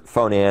plug your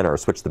phone in or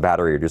switch the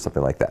battery or do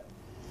something like that.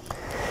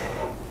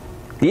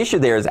 The issue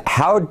there is,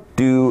 how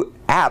do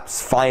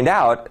apps find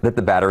out that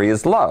the battery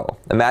is low?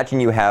 Imagine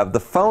you have the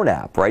phone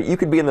app, right? You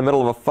could be in the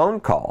middle of a phone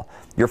call.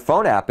 Your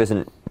phone app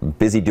isn't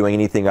busy doing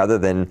anything other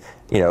than,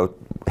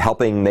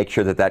 helping make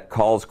sure that that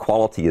call's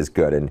quality is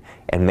good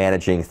and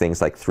managing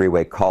things like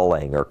three-way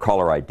calling or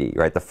caller ID,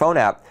 right? The phone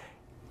app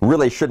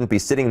really shouldn't be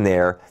sitting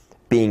there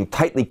being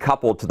tightly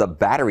coupled to the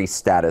battery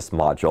status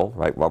module,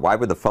 right? Well, why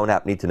would the phone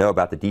app need to know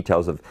about the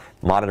details of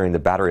monitoring the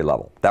battery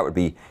level? That would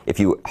be,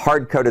 if you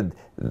hard-coded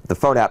the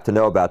phone app to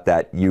know about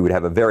that, you would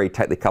have a very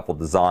tightly coupled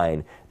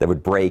design that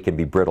would break and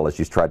be brittle as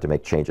you tried to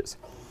make changes.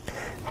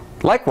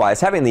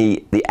 Likewise, having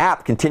the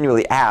app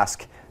continually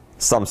ask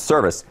some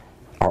service,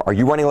 are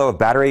you running low of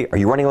battery? Are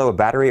you running low of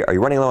battery? Are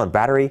you running low on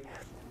battery?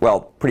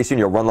 Well, pretty soon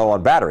you'll run low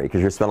on battery because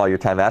you'll spend all your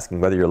time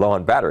asking whether you're low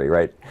on battery,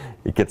 right?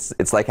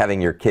 It's like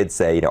having your kids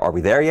say, are we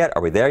there yet?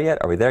 Are we there yet?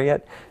 Are we there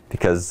yet?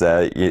 Because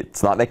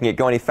it's not making it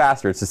go any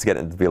faster. It's just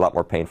getting it to be a lot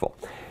more painful.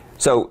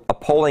 So a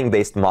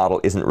polling-based model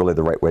isn't really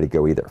the right way to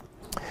go either.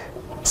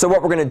 So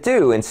what we're going to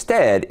do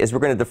instead is we're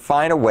going to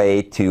define a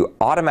way to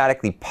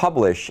automatically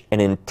publish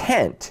an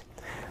intent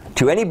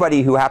to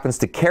anybody who happens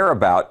to care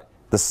about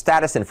the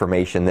status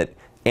information that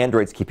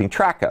Android's keeping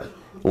track of,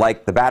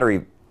 like the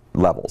battery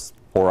levels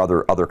or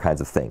other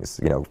kinds of things,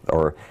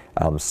 or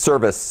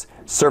service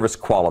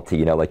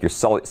quality, like your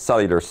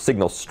cellular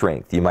signal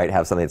strength. You might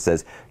have something that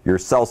says your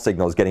cell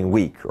signal is getting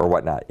weak or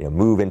whatnot.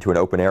 Move into an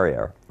open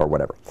area or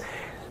whatever.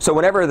 So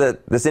whenever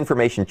this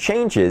information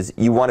changes,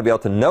 you want to be able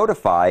to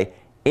notify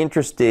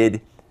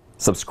interested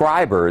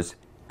subscribers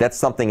that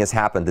something has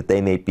happened that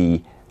they may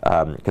be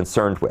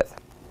concerned with.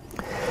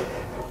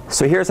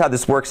 So here's how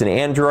this works in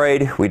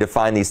Android. We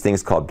define these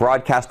things called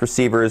broadcast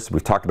receivers.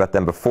 We've talked about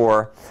them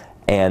before.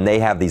 and they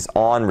have these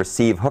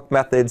on-receive hook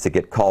methods that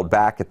get called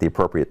back at the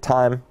appropriate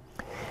time.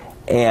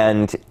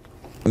 And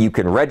you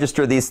can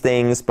register these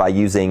things by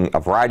using a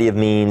variety of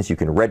means. You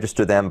can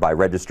register them by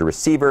register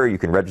receiver. You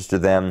can register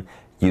them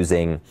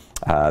using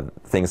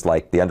things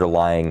like the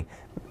underlying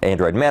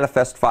Android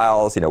manifest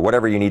files,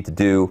 whatever you need to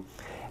do.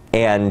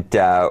 And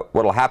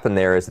what will happen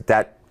there is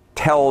that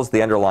tells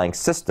the underlying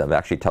system,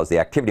 actually tells the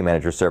Activity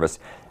Manager service,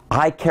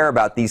 I care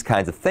about these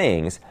kinds of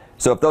things,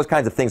 so if those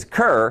kinds of things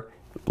occur,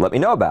 let me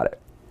know about it.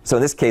 So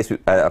in this case,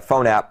 a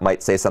phone app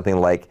might say something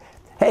like,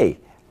 hey,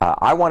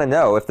 I want to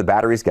know if the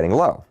battery is getting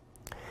low.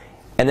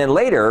 And then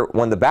later,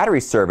 when the battery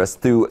service,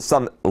 through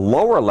some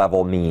lower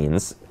level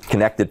means,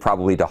 connected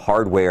probably to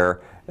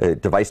hardware,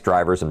 device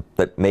drivers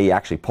that may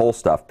actually pull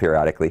stuff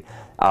periodically,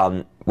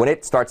 when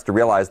it starts to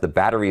realize the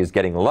battery is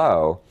getting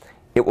low,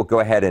 it will go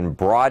ahead and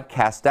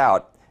broadcast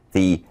out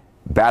the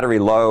battery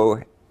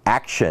low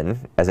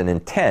action as an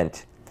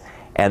intent,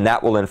 and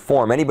that will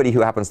inform anybody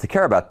who happens to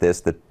care about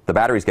this that the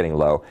battery is getting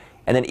low.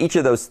 And then each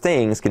of those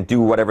things can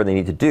do whatever they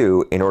need to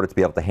do in order to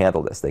be able to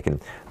handle this. They can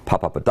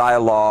pop up a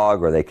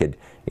dialog, or they could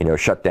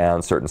shut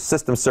down certain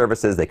system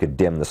services. They could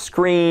dim the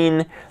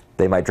screen.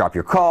 They might drop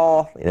your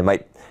call. It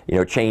might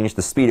change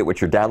the speed at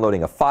which you're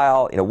downloading a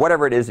file.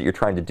 Whatever it is that you're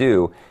trying to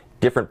do,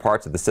 different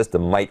parts of the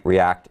system might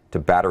react to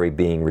battery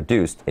being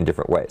reduced in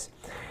different ways.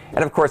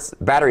 And of course,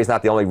 battery is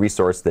not the only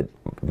resource that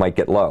might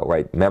get low,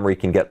 right? Memory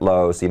can get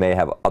low, so you may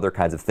have other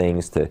kinds of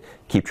things to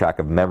keep track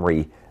of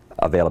memory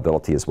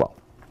availability as well.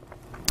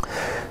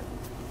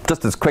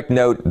 Just as a quick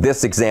note,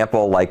 this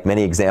example, like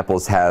many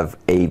examples, have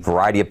a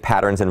variety of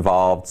patterns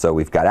involved. So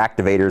we've got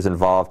activators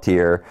involved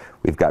here.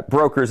 We've got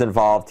brokers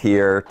involved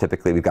here.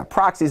 Typically, we've got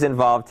proxies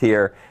involved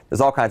here.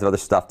 There's all kinds of other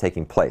stuff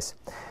taking place.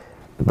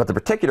 But the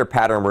particular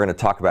pattern we're going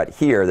to talk about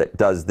here that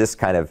does this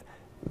kind of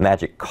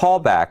magic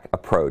callback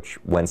approach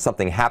when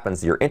something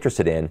happens that you're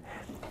interested in,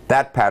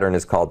 that pattern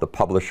is called the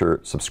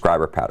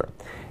publisher-subscriber pattern.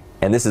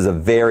 And this is a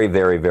very,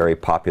 very, very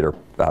popular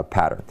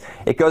pattern.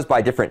 It goes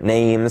by different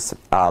names.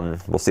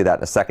 We'll see that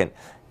in a second.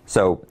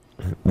 So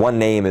one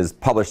name is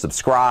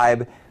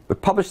publish-subscribe,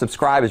 but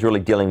publish-subscribe is really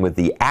dealing with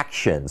the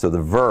actions or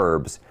the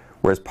verbs,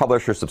 whereas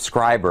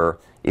publisher-subscriber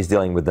is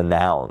dealing with the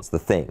nouns, the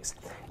things.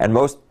 And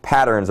most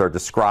patterns are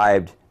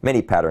described,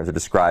 many patterns are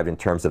described in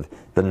terms of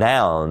the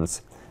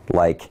nouns,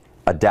 like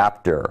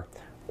adapter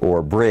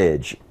or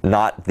bridge,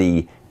 not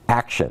the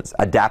actions.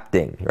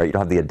 Adapting, right? You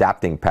don't have the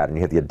adapting pattern,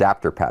 you have the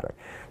adapter pattern.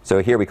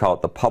 So here we call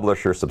it the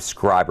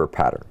publisher-subscriber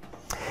pattern.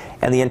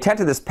 And the intent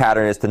of this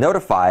pattern is to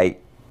notify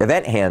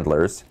event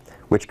handlers,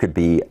 which could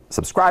be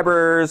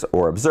subscribers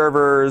or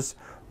observers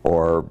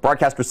or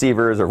broadcast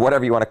receivers or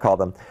whatever you want to call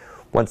them,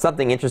 when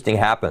something interesting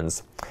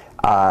happens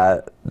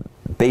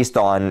based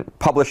on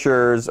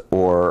publishers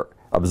or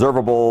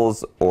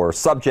observables or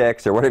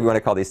subjects or whatever you want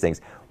to call these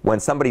things. When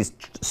somebody's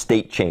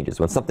state changes,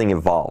 when something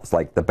evolves,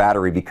 like the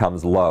battery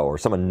becomes low or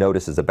someone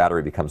notices a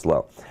battery becomes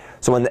low.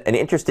 So when an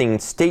interesting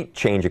state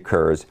change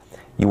occurs,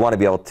 you want to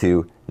be able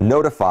to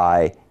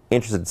notify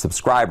interested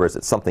subscribers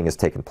that something has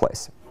taken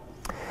place.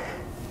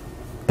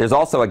 There's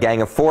also a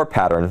gang of four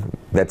pattern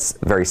that's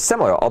very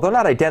similar, although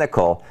not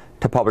identical,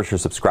 to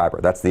publisher-subscriber.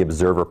 That's the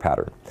observer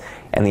pattern.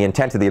 And the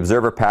intent of the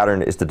observer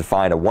pattern is to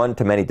define a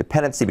one-to-many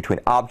dependency between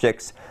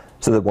objects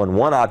so that when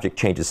one object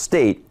changes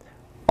state,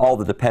 all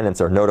the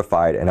dependents are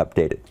notified and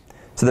updated.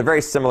 So they're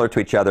very similar to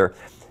each other.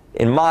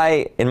 In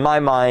my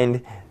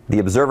mind, the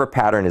observer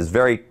pattern is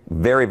very,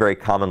 very, very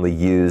commonly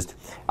used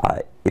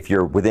if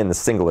you're within the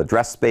single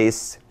address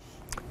space.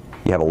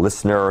 You have a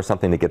listener or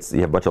something that gets,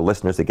 you have a bunch of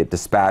listeners that get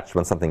dispatched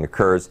when something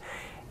occurs.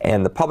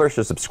 And the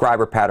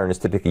publisher-subscriber pattern is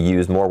typically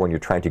used more when you're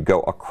trying to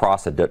go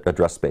across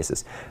address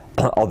spaces,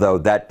 although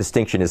that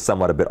distinction is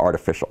somewhat a bit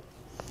artificial.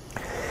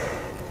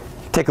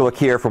 Take a look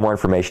here for more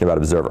information about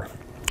observer.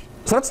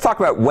 So let's talk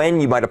about when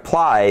you might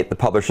apply the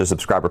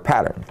publisher-subscriber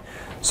pattern.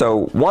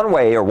 So one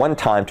way or one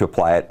time to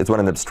apply it is when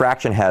an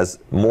abstraction has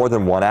more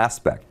than one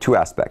aspect, two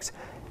aspects.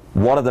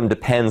 One of them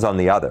depends on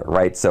the other,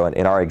 right? So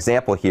in our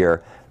example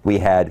here, we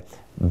had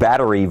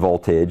battery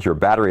voltage or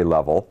battery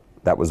level.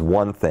 That was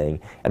one thing.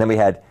 And then we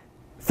had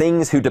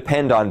things who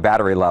depend on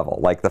battery level,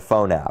 like the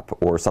phone app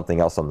or something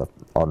else on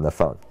the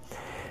phone.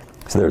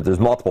 So there's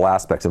multiple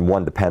aspects, and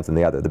one depends on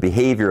the other. The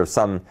behavior of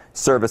some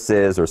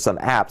services or some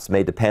apps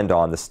may depend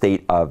on the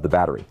state of the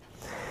battery.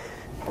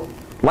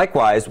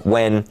 Likewise,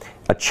 when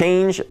a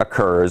change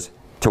occurs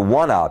to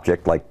one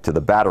object, like to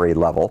the battery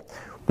level,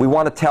 we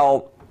want to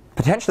tell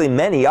potentially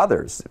many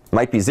others.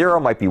 Might be 0,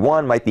 might be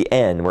 1, might be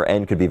n, where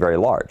n could be very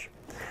large.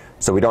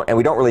 So we don't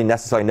really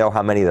necessarily know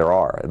how many there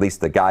are. At least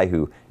the guy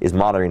who is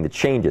monitoring the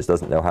changes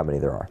doesn't know how many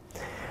there are.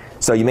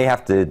 So you may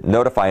have to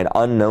notify an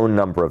unknown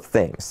number of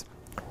things.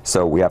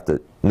 So we have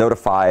to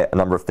notify a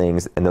number of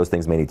things, and those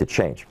things may need to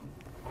change.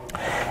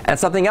 And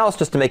something else,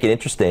 just to make it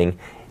interesting,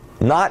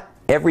 not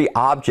every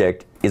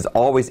object is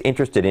always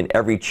interested in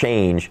every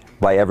change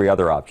by every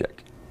other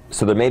object.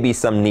 So there may be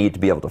some need to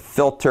be able to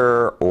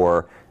filter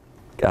or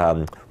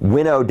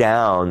winnow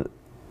down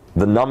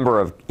the number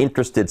of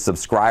interested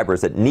subscribers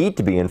that need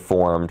to be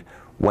informed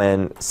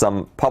when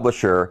some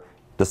publisher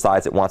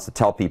decides it wants to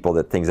tell people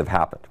that things have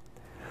happened.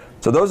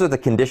 So those are the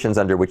conditions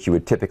under which you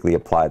would typically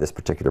apply this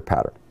particular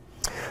pattern.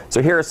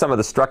 So here are some of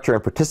the structure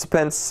and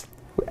participants.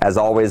 As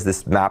always,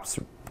 this maps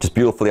just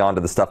beautifully onto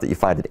the stuff that you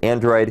find in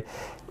Android.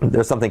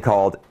 There's something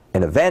called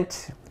an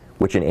event,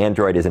 which in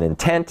Android is an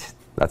intent.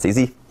 That's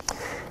easy.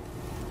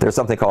 There's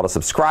something called a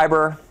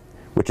subscriber,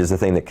 which is the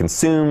thing that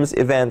consumes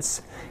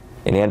events.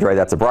 In Android,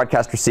 that's a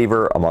broadcast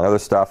receiver, among other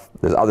stuff.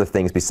 There's other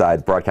things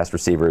besides broadcast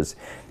receivers,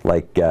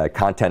 like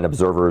content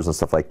observers and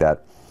stuff like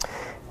that.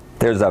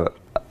 There's a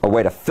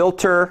way to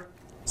filter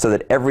so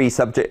that every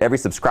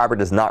subscriber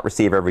does not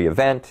receive every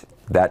event.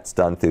 That's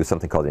done through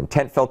something called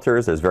intent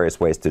filters. There's various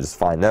ways to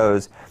define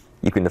those.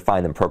 You can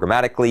define them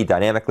programmatically,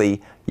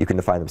 dynamically. You can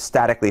define them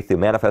statically through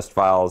manifest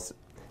files.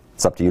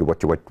 It's up to you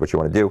what you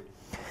want to do.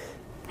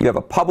 You have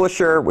a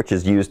publisher, which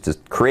is used to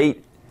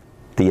create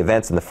the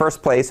events in the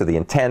first place, or the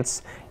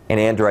intents. In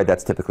Android,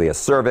 that's typically a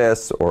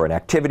service or an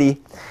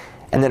activity.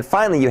 And then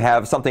finally, you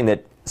have something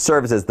that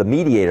serves as the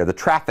mediator, the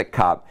traffic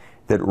cop,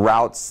 that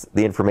routes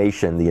the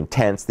information, the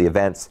intents, the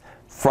events,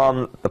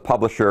 from the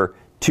publisher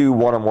to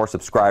one or more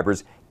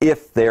subscribers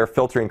if their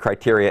filtering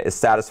criteria is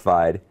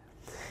satisfied.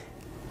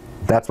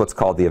 That's what's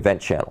called the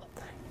event channel.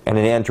 And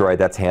in Android,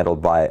 that's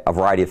handled by a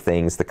variety of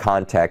things, the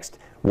context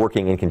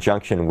working in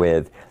conjunction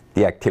with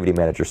the Activity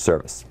Manager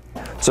service.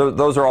 So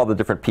those are all the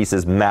different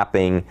pieces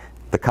mapping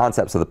the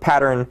concepts of the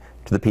pattern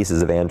to the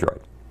pieces of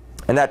Android.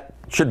 And that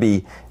should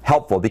be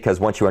helpful, because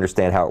once you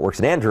understand how it works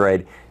in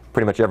Android,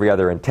 pretty much every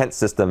other intent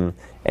system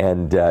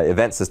and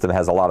event system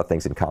has a lot of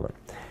things in common.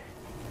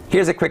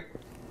 Here's a quick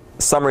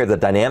summary of the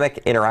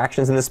dynamic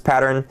interactions in this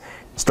pattern.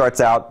 Starts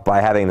out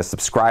by having the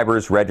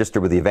subscribers register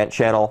with the event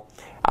channel.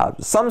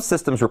 Some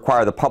systems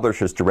require the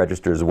publishers to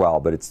register as well,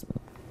 but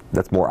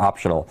that's more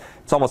optional.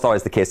 It's almost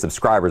always the case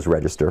subscribers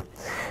register.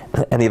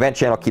 And the event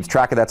channel keeps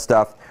track of that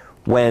stuff.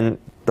 When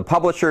the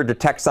publisher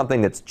detects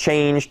something that's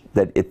changed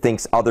that it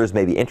thinks others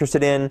may be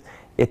interested in,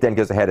 it then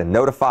goes ahead and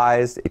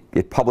notifies.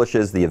 It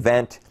publishes the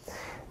event.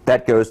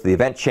 That goes to the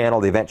event channel.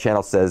 The event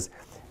channel says,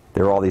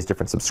 there are all these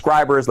different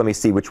subscribers. Let me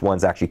see which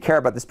ones actually care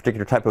about this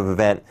particular type of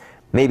event.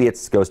 Maybe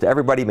it goes to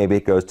everybody. Maybe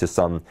it goes to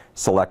some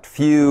select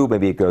few.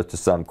 Maybe it goes to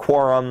some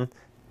quorum.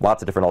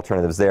 Lots of different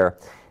alternatives there.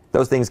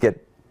 Those things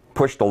get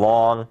pushed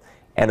along,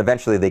 and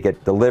eventually they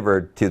get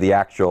delivered to the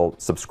actual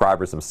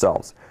subscribers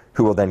themselves,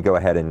 who will then go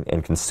ahead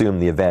and consume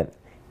the event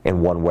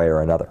in one way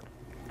or another.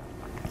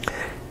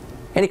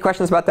 Any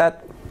questions about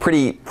that?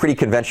 Pretty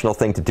conventional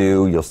thing to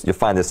do. You'll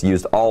find this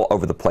used all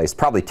over the place,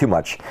 probably too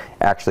much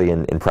actually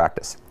in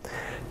practice.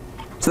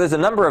 So there's a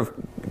number of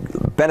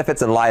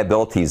benefits and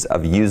liabilities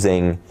of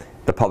using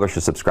the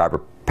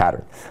publisher-subscriber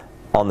pattern.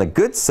 On the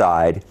good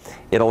side,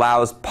 it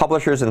allows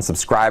publishers and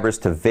subscribers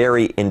to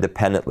vary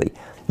independently.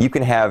 You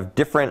can have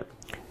different,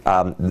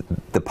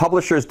 the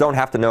publishers don't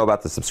have to know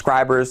about the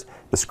subscribers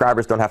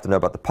don't have to know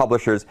about the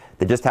publishers.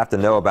 They just have to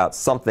know about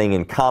something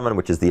in common,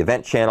 which is the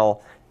event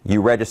channel.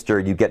 You register,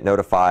 you get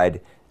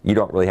notified. You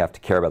don't really have to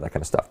care about that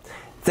kind of stuff.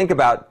 Think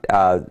about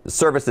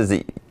services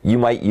that you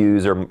might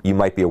use or you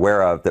might be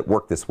aware of that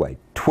work this way.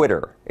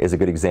 Twitter is a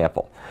good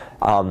example.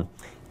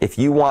 If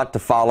you want to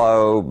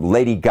follow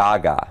Lady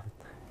Gaga,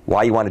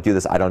 why you want to do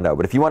this, I don't know.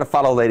 But if you want to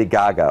follow Lady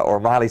Gaga or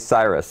Miley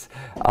Cyrus,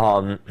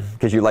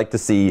 because you like to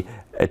see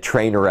a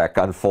train wreck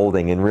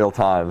unfolding in real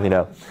time,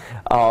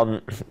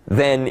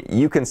 then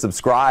you can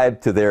subscribe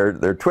to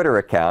their Twitter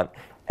account.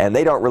 And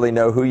they don't really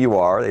know who you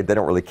are. They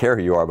don't really care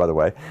who you are, by the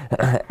way.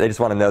 They just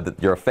want to know that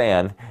you're a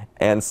fan.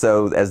 And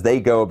so as they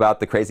go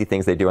about the crazy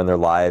things they do in their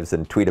lives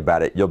and tweet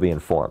about it, you'll be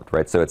informed,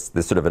 right? So it's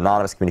this sort of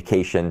anonymous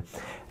communication.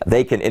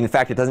 They can, in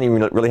fact, it doesn't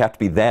even really have to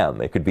be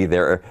them. It could be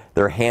their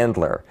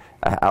handler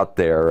out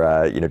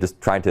there, just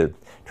trying to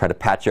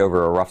patch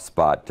over a rough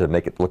spot to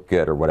make it look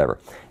good or whatever.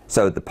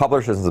 So the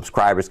publishers and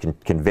subscribers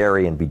can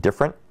vary and be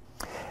different.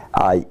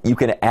 You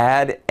can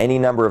add any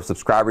number of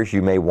subscribers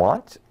you may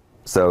want.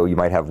 So you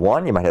might have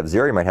 1, you might have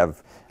 0, you might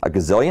have a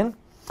gazillion.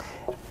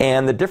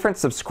 And the different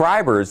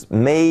subscribers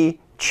may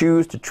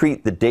choose to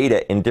treat the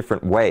data in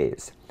different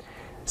ways.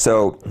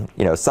 So,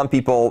 some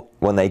people,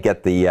 when they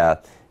get the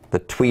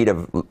tweet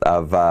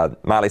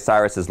of Miley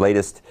Cyrus's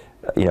latest,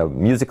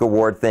 music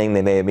award thing,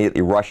 they may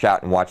immediately rush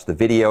out and watch the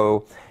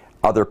video.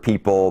 Other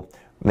people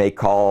may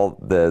call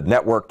the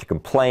network to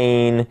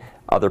complain.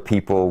 Other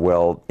people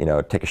will,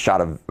 take a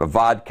shot of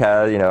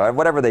vodka,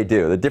 whatever they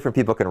do. The different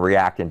people can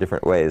react in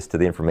different ways to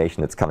the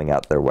information that's coming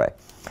out their way.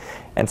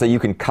 And so you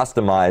can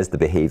customize the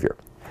behavior.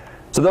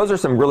 So those are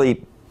some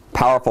really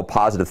powerful,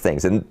 positive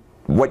things. And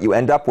what you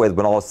end up with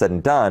when all is said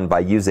and done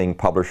by using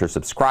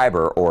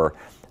publisher-subscriber or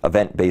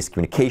event-based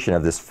communication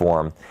of this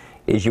form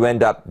is you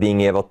end up being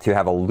able to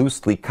have a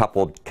loosely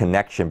coupled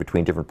connection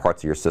between different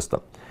parts of your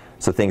system.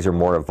 So things are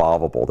more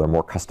evolvable. They're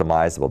more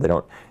customizable. They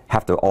don't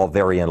have to all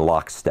vary in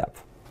lockstep.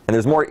 And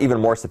there's even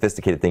more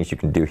sophisticated things you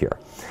can do here.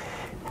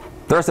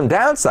 There are some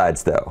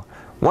downsides, though.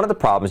 One of the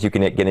problems you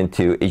can get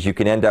into is you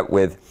can end up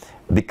with,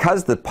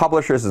 because the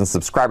publishers and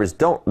subscribers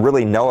don't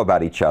really know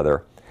about each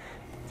other,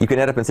 you can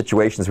end up in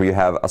situations where you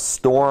have a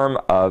storm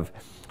of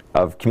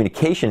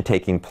communication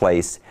taking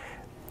place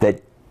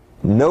that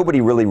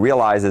nobody really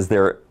realizes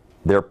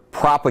they're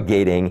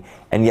propagating,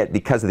 and yet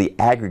because of the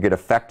aggregate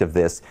effect of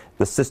this,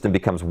 the system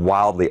becomes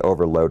wildly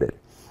overloaded.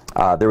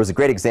 There was a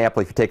great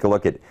example, if you take a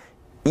look at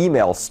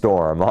email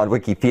storm on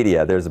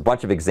Wikipedia. There's a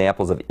bunch of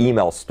examples of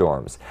email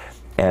storms.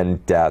 And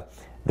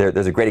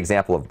there's a great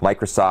example of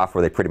Microsoft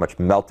where they pretty much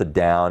melted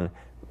down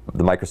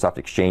the Microsoft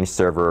Exchange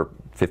server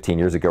 15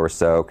 years ago or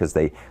so because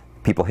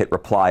people hit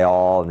reply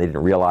all and they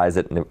didn't realize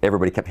it, and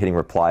everybody kept hitting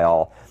reply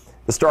all.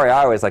 The story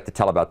I always like to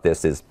tell about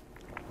this is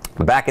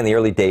back in the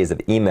early days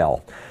of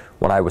email,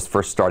 when I was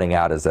first starting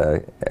out as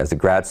a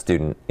grad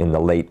student in the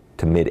late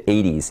to mid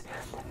 80s,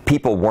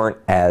 people weren't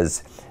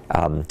as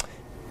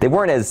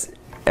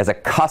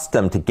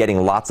accustomed to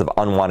getting lots of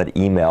unwanted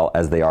email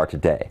as they are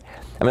today.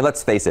 I mean,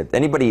 let's face it,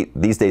 anybody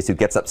these days who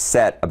gets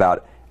upset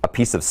about a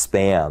piece of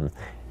spam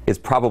is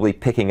probably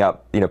picking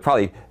up,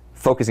 probably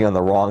focusing on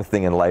the wrong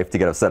thing in life to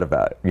get upset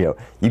about. You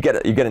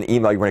get an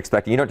email you weren't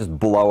expecting, you don't just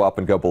blow up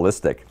and go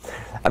ballistic.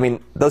 I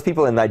mean, those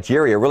people in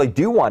Nigeria really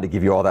do want to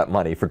give you all that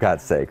money, for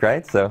God's sake,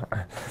 right? So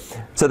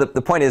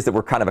the point is that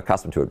we're kind of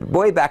accustomed to it.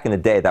 Way back in the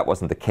day, that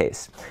wasn't the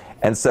case.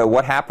 And so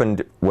what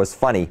happened was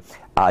funny.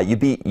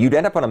 You'd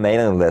end up on a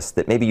mailing list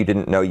that maybe you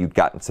didn't know you'd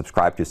gotten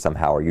subscribed to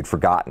somehow, or you'd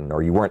forgotten,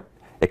 or you weren't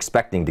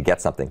expecting to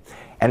get something.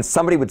 And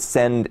somebody would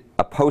send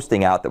a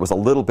posting out that was a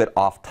little bit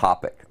off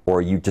topic,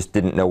 or you just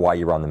didn't know why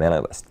you were on the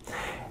mailing list.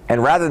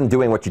 And rather than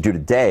doing what you do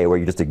today, where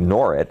you just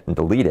ignore it and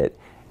delete it,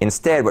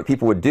 instead what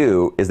people would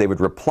do is they would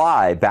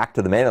reply back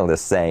to the mailing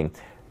list saying,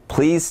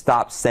 please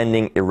stop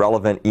sending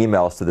irrelevant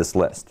emails to this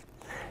list.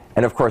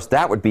 And of course,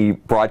 that would be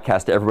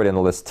broadcast to everybody on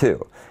the list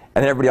too.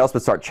 And then everybody else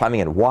would start chiming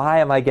in, why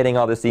am I getting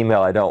all this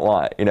email I don't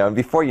want? And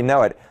before you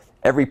know it,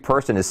 every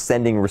person is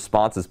sending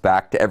responses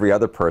back to every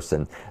other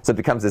person. So it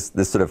becomes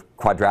this sort of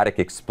quadratic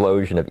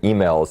explosion of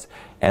emails,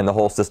 and the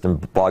whole system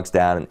bogs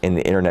down and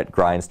the internet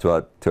grinds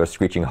to a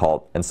screeching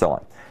halt, and so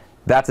on.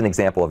 That's an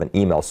example of an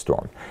email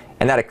storm.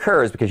 And that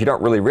occurs because you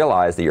don't really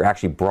realize that you're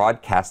actually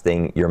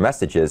broadcasting your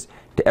messages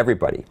to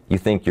everybody. You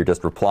think you're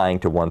just replying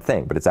to one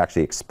thing, but it's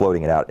actually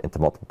exploding it out into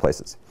multiple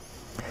places.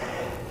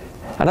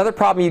 Another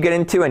problem you get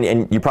into,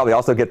 and you probably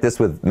also get this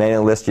with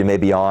mailing lists you may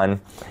be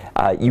on,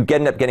 you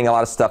end up getting a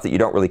lot of stuff that you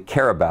don't really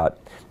care about.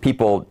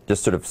 People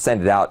just sort of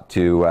send it out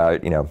to,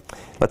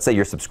 let's say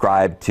you're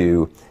subscribed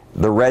to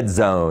the Red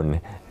Zone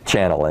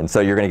channel, and so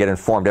you're going to get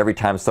informed every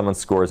time someone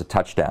scores a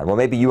touchdown. Well,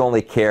 maybe you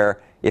only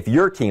care if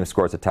your team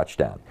scores a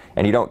touchdown,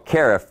 and you don't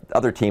care if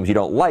other teams you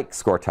don't like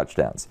score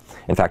touchdowns.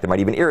 In fact, it might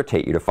even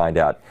irritate you to find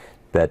out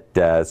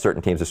that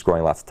certain teams are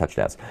scoring lots of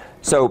touchdowns.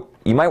 So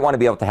you might want to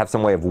be able to have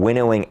some way of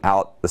winnowing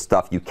out the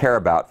stuff you care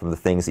about from the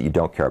things that you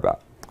don't care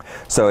about.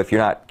 So if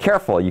you're not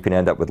careful, you can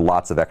end up with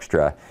lots of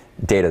extra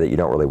data that you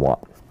don't really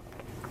want.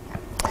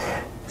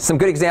 Some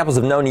good examples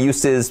of known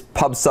uses: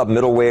 pub/sub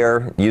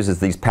middleware uses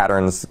these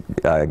patterns,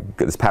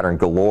 this pattern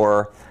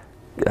galore.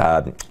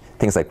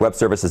 Things like web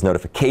services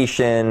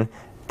notification,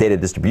 data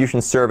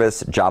distribution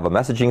service, Java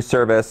messaging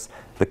service,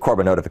 the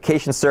Corba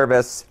notification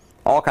service,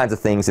 all kinds of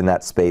things in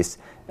that space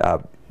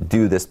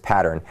do this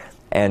pattern.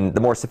 And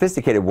the more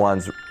sophisticated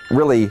ones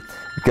really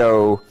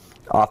go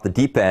off the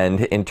deep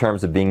end in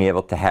terms of being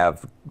able to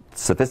have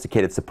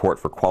sophisticated support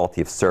for quality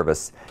of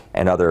service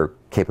and other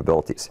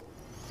capabilities.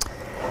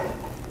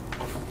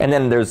 And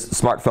then there's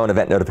smartphone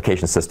event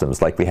notification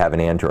systems like we have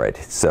in Android.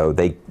 So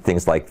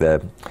things like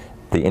the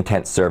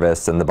intent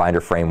service and the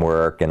binder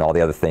framework and all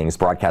the other things,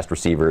 broadcast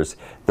receivers,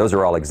 those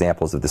are all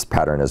examples of this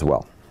pattern as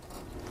well.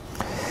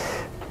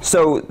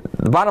 So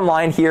the bottom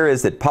line here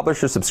is that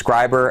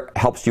publisher-subscriber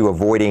helps you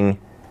avoiding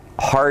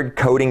hard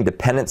coding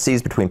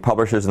dependencies between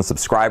publishers and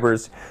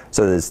subscribers.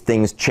 So as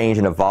things change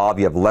and evolve,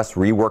 you have less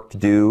rework to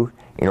do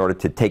in order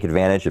to take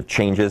advantage of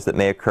changes that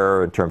may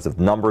occur in terms of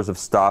numbers of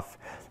stuff,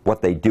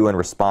 what they do in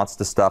response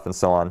to stuff, and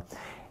so on.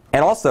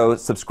 And also,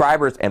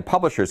 subscribers and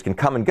publishers can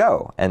come and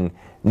go, and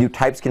new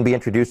types can be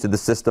introduced to the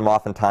system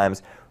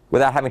oftentimes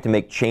without having to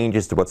make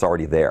changes to what's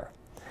already there.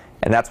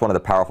 And that's one of the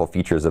powerful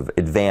features of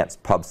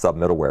advanced pub/sub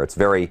middleware. It's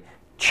very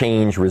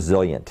change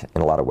resilient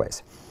in a lot of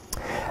ways.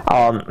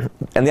 And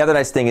the other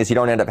nice thing is you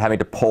don't end up having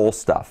to poll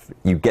stuff.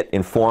 You get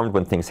informed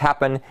when things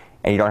happen,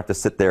 and you don't have to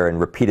sit there and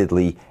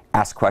repeatedly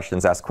ask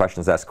questions,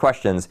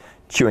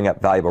 chewing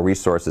up valuable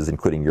resources,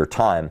 including your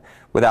time,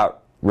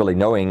 without really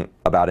knowing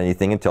about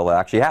anything until it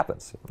actually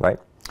happens, right?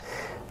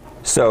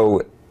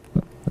 So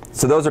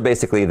those are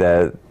basically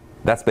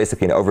that's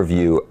basically an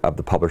overview of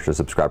the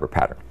publisher-subscriber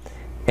pattern.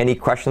 Any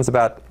questions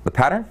about the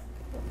pattern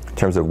in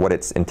terms of what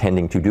it's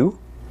intending to do?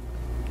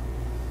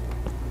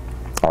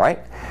 All right.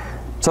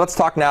 So let's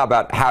talk now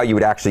about how you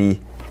would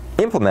actually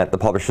implement the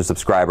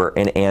publisher-subscriber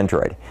in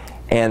Android.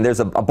 And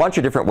there's a bunch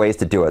of different ways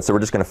to do it, so we're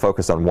just going to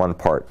focus on one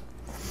part.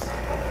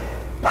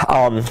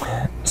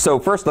 So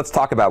first, let's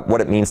talk about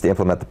what it means to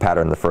implement the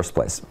pattern in the first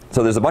place.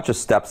 So there's a bunch of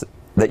steps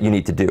that you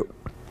need to do.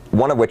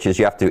 One of which is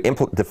you have to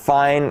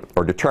define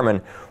or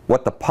determine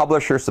what the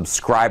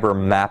publisher-subscriber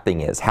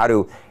mapping is. How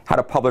do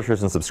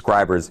publishers and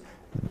subscribers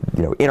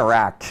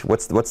interact?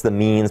 What's the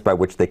means by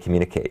which they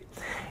communicate?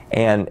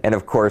 And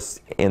of course,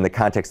 in the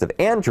context of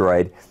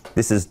Android,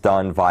 this is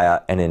done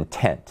via an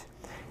intent.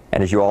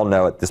 And as you all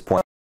know at this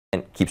point,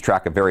 it keeps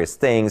track of various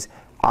things.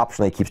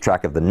 Optionally, keeps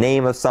track of the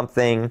name of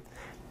something.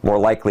 More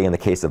likely, in the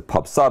case of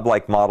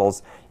pub/sub-like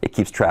models, it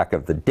keeps track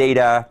of the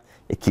data.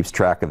 It keeps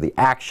track of the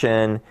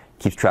action.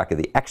 Keeps track of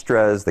the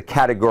extras, the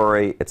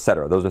category,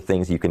 etc. Those are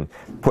things you can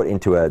put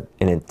into an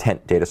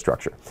intent data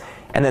structure.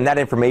 And then that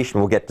information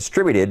will get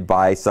distributed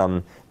by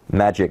some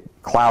magic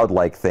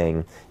cloud-like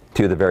thing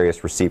to the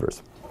various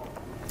receivers.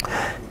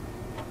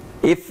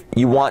 If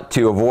you want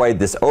to avoid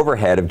this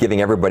overhead of giving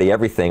everybody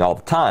everything all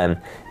the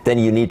time, then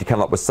you need to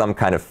come up with some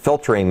kind of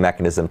filtering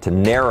mechanism to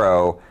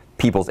narrow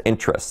people's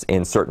interests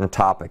in certain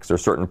topics or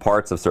certain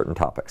parts of certain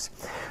topics.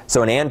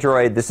 So in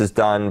Android, this is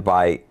done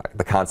by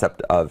the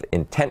concept of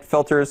intent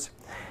filters.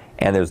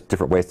 And there's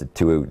different ways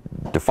to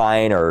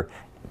define or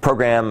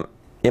program,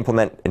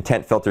 implement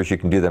intent filters. You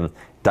can do them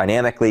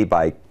dynamically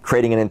by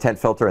creating an intent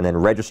filter and then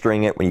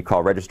registering it when you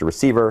call register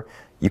receiver.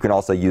 You can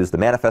also use the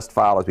manifest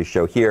file, as we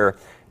show here,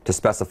 to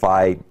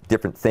specify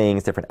different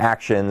things, different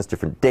actions,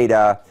 different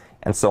data,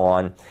 and so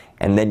on.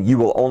 And then you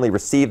will only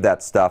receive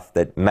that stuff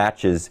that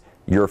matches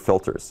your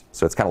filters.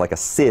 So it's kind of like a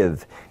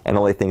sieve, and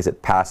only things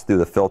that pass through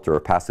the filter or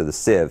pass through the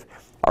sieve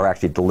are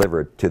actually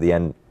delivered to the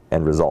end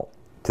result,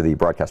 to the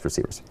broadcast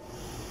receivers.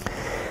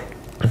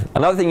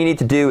 Another thing you need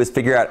to do is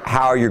figure out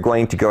how you're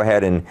going to go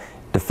ahead and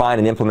define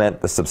and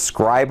implement the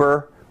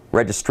subscriber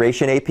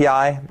registration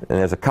API. And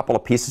there's a couple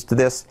of pieces to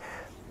this.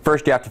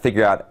 First, you have to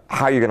figure out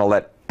how you're going to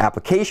let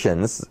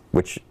applications,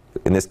 which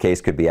in this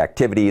case could be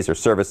activities or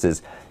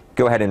services,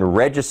 go ahead and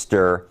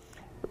register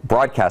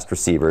broadcast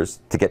receivers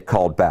to get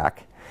called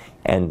back.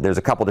 And there's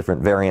a couple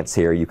different variants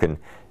here. You can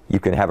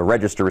have a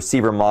register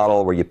receiver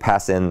model where you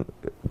pass in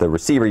the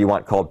receiver you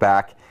want called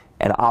back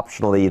and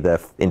optionally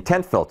the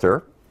intent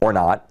filter or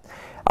not.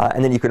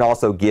 And then you can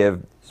also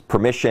give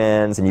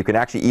permissions, and you can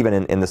actually, even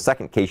in the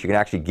second case, you can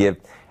actually give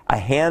a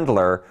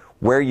handler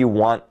where you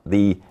want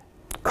the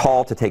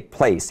call to take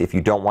place if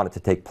you don't want it to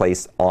take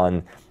place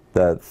on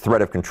the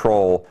thread of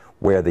control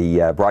where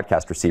the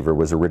broadcast receiver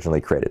was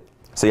originally created.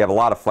 So you have a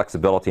lot of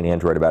flexibility in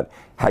Android about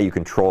how you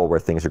control where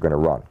things are going to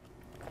run.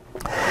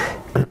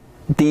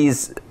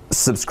 These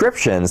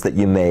subscriptions that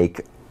you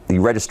make, the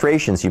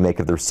registrations you make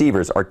of the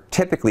receivers, are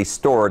typically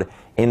stored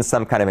in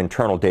some kind of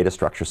internal data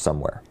structure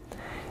somewhere.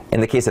 In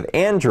the case of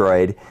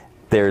Android,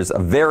 there's a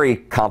very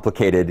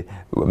complicated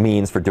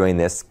means for doing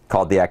this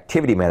called the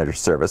Activity Manager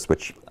service,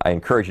 which I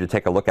encourage you to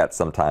take a look at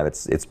sometime.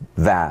 It's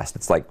vast.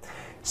 It's like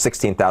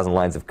 16,000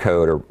 lines of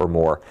code or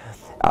more.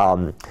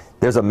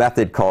 There's a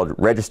method called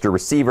register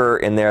receiver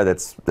in there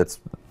that's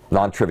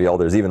non-trivial.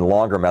 There's even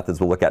longer methods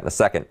we'll look at in a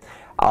second.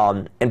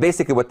 And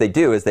basically what they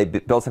do is they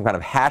build some kind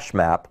of hash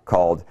map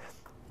called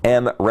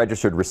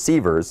registered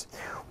receivers,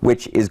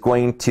 which is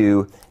going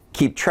to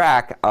keep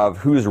track of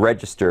who's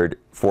registered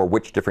for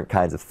which different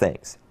kinds of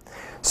things.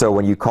 So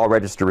when you call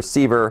register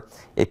receiver,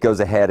 it goes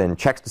ahead and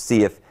checks to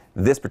see if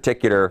this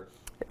particular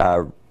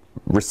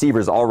receiver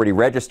is already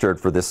registered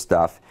for this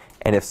stuff,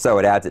 and if so,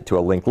 it adds it to a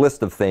linked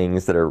list of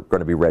things that are going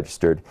to be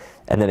registered,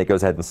 and then it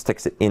goes ahead and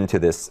sticks it into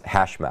this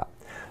hash map.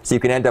 So you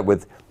can end up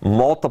with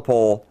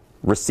multiple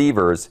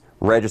receivers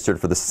registered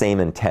for the same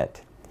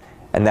intent,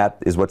 and that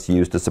is what's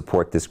used to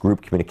support this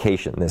group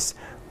communication, this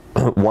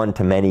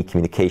one-to-many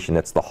communication.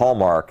 That's the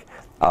hallmark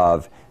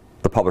of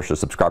the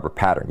publisher-subscriber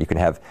pattern. You can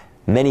have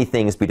many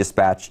things be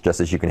dispatched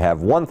just as you can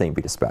have one thing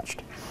be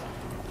dispatched.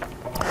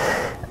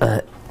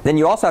 Then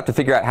you also have to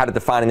figure out how to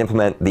define and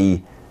implement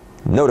the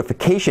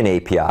notification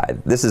API.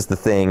 This is the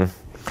thing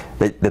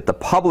that the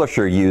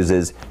publisher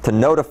uses to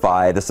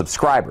notify the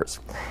subscribers.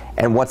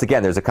 And once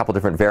again, there's a couple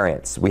different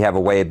variants. We have a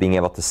way of being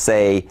able to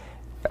say,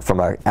 from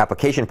an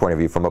application point of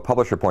view, from a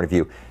publisher point of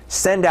view,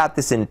 send out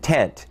this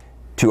intent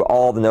to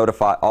all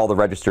the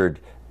registered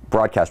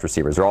broadcast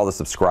receivers, or all the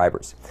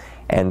subscribers.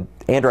 And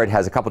Android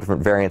has a couple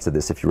different variants of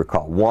this, if you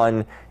recall.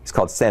 One is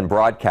called send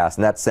broadcast,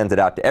 and that sends it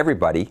out to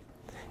everybody,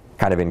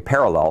 kind of in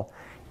parallel.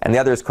 And the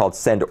other is called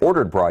send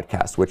ordered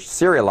broadcast, which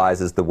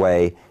serializes the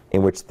way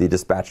in which the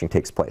dispatching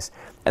takes place.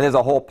 And there's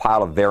a whole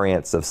pile of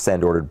variants of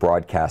send ordered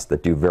broadcast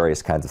that do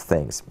various kinds of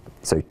things.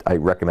 So I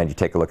recommend you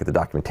take a look at the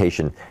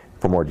documentation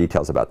for more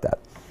details about that.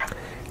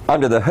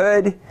 Under the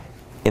hood,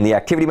 in the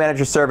Activity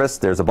Manager service,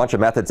 there's a bunch of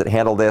methods that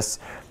handle this.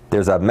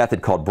 There's a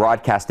method called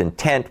broadcast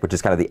intent, which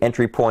is kind of the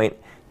entry point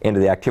into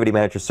the Activity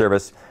Manager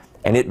service.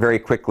 And it very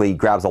quickly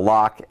grabs a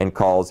lock and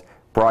calls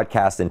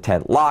broadcast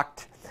intent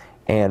locked.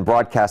 And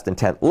broadcast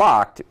intent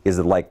locked is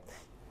like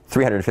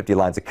 350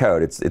 lines of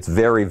code. It's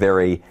very,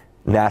 very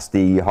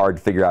nasty, hard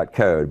to figure out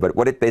code. But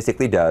what it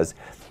basically does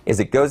is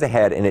it goes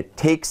ahead and it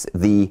takes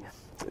the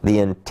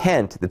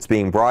intent that's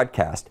being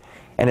broadcast,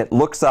 and it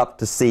looks up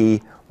to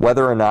see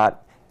whether or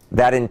not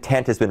that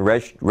intent has been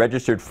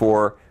registered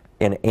for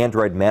in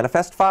Android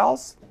manifest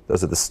files.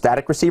 Those are the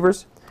static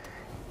receivers.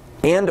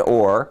 And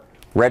or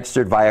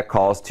registered via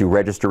calls to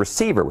register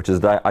receiver, which is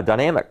a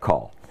dynamic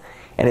call.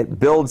 And it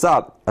builds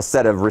up a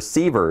set of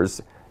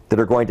receivers that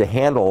are going to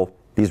handle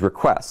these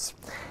requests.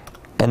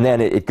 And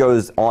then it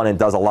goes on and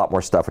does a lot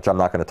more stuff, which I'm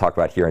not going to talk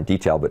about here in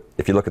detail. But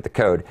if you look at the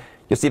code,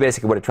 you'll see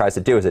basically what it tries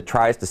to do is it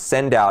tries to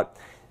send out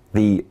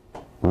the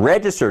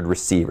registered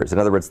receivers, in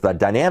other words, the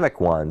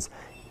dynamic ones,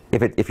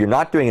 if you're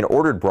not doing an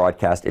ordered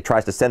broadcast, it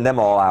tries to send them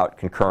all out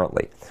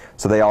concurrently.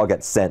 So they all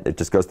get sent. It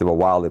just goes through a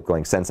while loop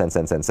going send, send,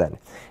 send, send, send.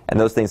 And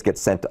those things get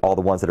sent to all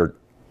the ones that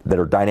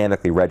are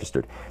dynamically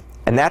registered.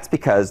 And that's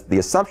because the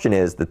assumption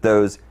is that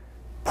those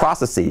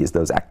processes,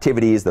 those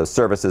activities, those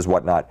services,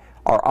 whatnot,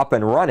 are up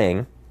and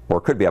running, or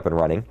could be up and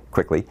running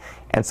quickly,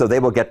 and so they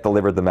will get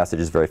delivered the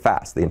messages very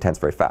fast, the intents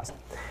very fast.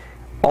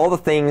 All the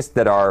things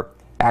that are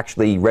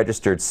actually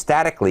registered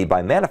statically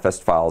by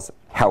manifest files,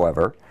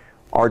 however,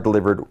 are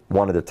delivered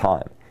one at a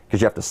time,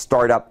 because you have to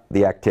start up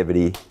the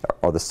activity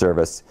or the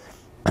service,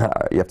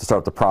 you have to start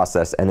up the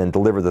process, and then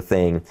deliver the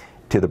thing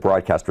to the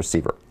broadcast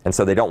receiver. And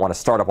so they don't want to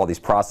start up all these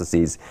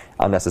processes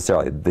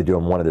unnecessarily. They do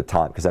them one at a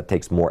time, because that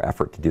takes more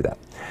effort to do that.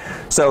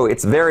 So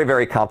it's very,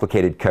 very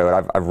complicated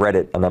code. I've read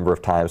it a number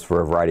of times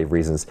for a variety of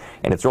reasons,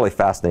 and it's really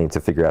fascinating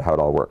to figure out how it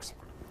all works.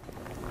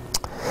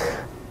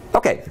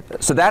 Okay,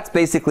 so that's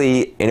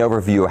basically an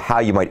overview of how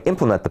you might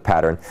implement the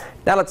pattern.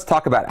 Now let's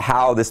talk about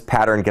how this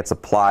pattern gets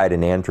applied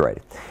in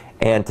Android.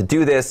 And to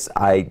do this,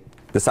 I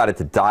decided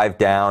to dive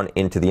down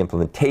into the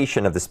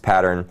implementation of this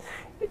pattern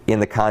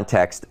in the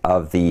context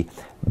of the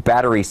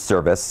battery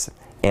service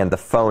and the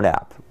phone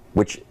app,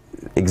 which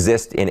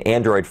exist in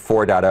Android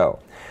 4.0.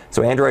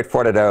 So Android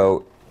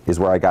 4.0 is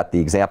where I got the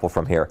example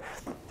from here.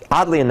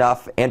 Oddly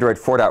enough, Android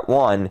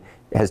 4.1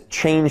 has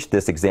changed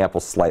this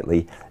example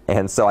slightly,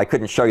 and so I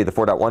couldn't show you the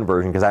 4.1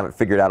 version because I haven't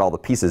figured out all the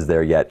pieces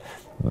there yet.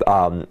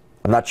 I'm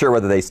not sure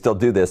whether they still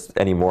do this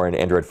anymore in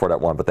Android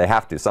 4.1, but they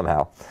have to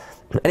somehow.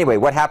 Anyway,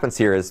 what happens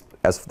here is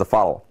as the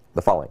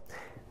following.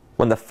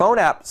 When the phone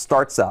app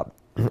starts up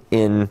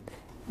in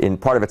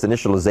part of its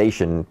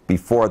initialization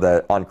before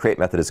the onCreate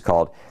method is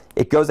called,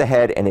 it goes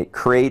ahead and it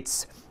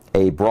creates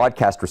a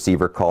broadcast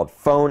receiver called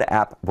phone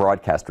app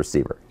broadcast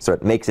receiver. So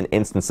it makes an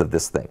instance of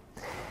this thing.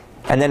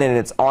 And then in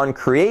its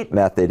onCreate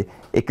method,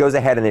 it goes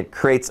ahead and it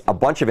creates a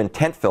bunch of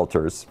intent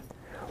filters,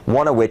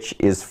 one of which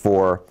is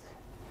for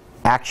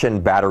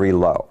action battery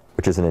low,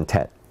 which is an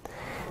intent.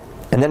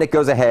 And then it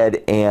goes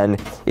ahead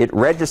and it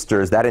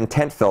registers that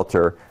intent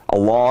filter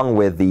along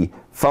with the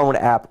phone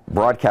app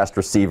broadcast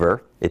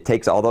receiver. It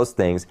takes all those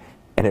things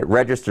and it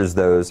registers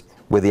those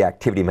with the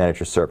Activity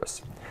Manager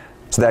service.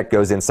 So that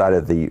goes inside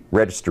of the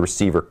register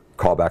receiver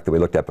callback that we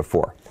looked at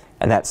before.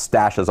 And that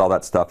stashes all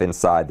that stuff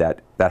inside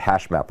that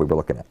hash map we were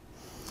looking at.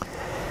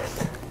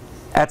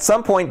 At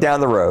some point down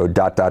the road,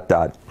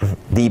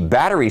 the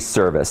battery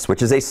service,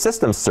 which is a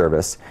system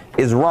service,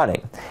 is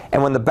running.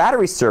 And when the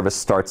battery service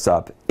starts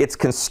up, its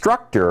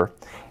constructor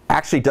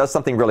actually does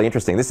something really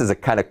interesting. This is a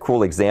kind of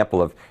cool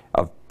example of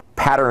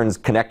patterns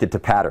connected to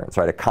patterns,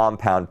 right? A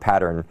compound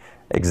pattern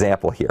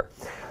example here.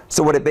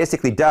 So what it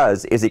basically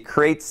does is it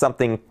creates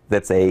something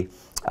that's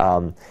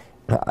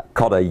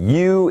called a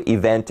U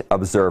event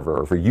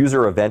observer, or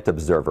user event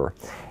observer.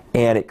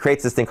 And it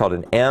creates this thing called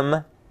an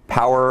M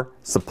power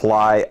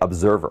supply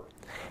observer.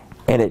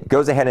 And it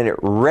goes ahead and it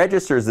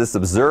registers this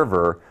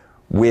observer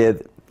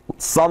with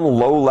some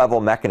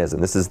low-level mechanism.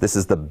 This is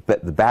the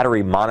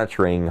battery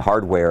monitoring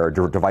hardware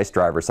or device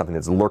driver, something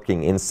that's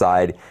lurking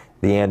inside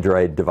the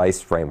Android device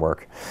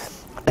framework.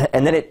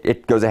 And then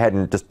it goes ahead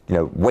and just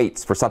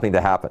waits for something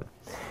to happen.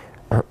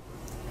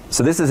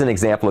 So this is an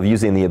example of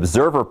using the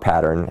observer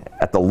pattern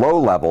at the low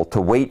level to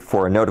wait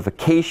for a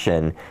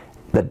notification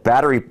that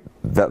battery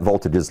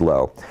voltage is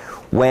low.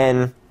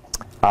 When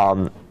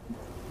the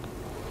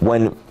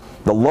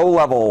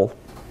low-level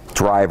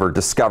driver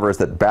discovers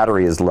that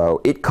battery is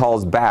low, it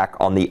calls back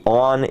on the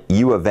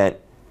onUEvent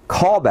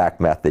callback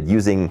method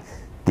using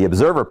the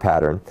observer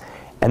pattern,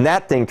 and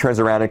that thing turns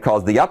around and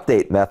calls the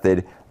update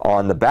method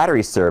on the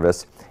battery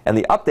service, and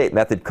the update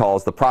method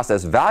calls the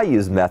process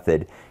values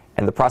method,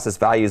 and the process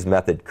values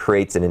method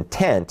creates an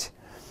intent,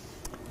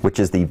 which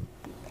is the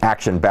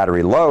action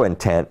battery low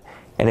intent,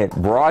 and it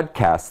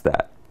broadcasts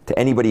that to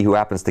anybody who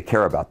happens to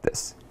care about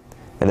this.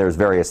 And there's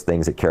various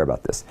things that care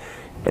about this.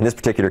 In this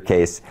particular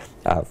case,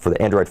 for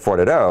the Android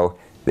 4.0,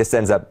 this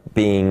ends up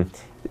being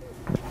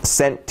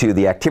sent to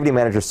the Activity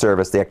Manager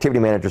service. The Activity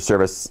Manager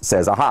service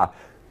says, aha,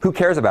 who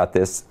cares about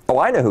this? Oh,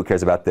 I know who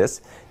cares about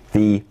this.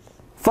 The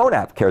phone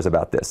app cares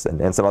about this,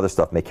 and some other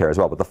stuff may care as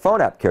well, but the phone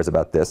app cares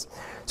about this.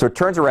 So it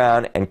turns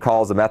around and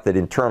calls a method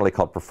internally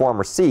called perform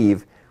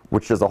receive,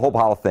 which does a whole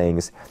pile of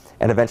things,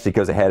 and eventually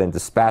goes ahead and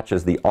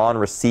dispatches the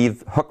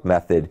onReceive hook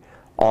method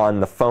on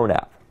the phone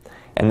app.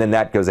 And then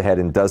that goes ahead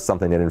and does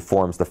something that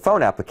informs the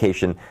phone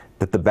application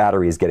that the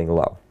battery is getting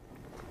low.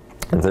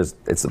 And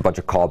it's a bunch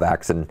of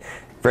callbacks and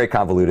very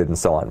convoluted and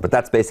so on. But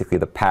that's basically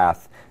the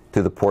path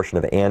to the portion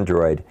of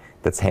Android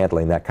that's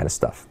handling that kind of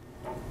stuff.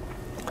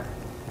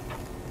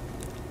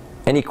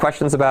 Any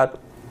questions about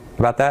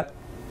that?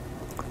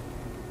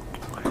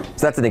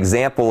 So that's an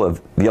example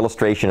of the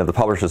illustration of the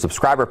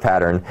publisher-subscriber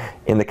pattern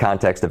in the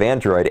context of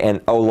Android. And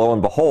oh, lo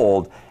and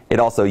behold, it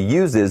also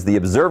uses the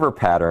observer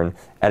pattern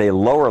at a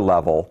lower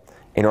level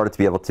in order to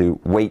be able to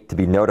wait to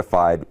be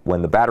notified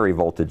when the battery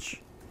voltage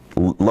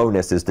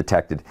lowness is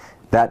detected.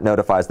 That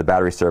notifies the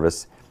battery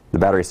service. The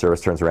battery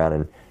service turns around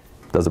and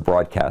does a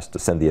broadcast to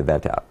send the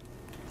event out.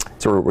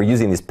 So we're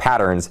using these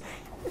patterns,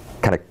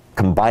 kind of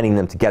combining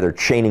them together,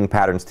 chaining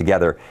patterns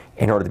together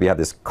in order to have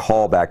this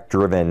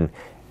callback-driven,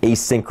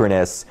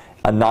 asynchronous,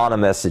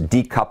 anonymous,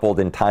 decoupled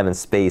in time and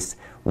space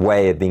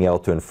way of being able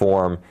to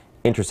inform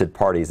interested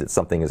parties that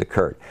something has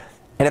occurred.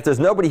 And if there's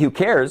nobody who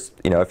cares,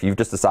 if you've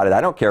just decided,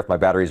 I don't care if my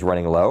battery's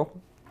running low,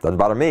 doesn't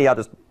bother me,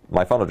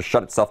 my phone will just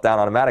shut itself down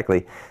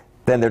automatically,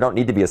 then there don't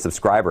need to be a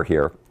subscriber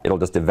here. It'll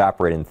just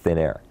evaporate in thin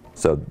air.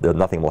 So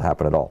nothing will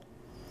happen at all.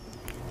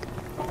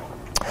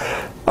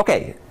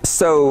 OK,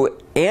 so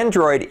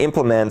Android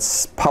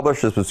implements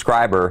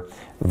publisher-subscriber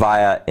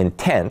via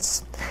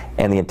intents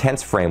and the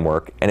intents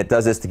framework. And it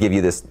does this to give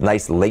you this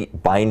nice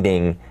late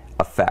binding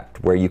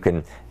effect where you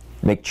can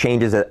make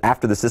changes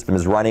after the system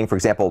is running. For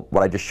example,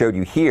 what I just showed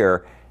you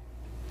here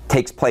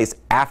takes place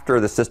after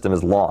the system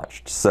is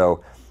launched.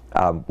 So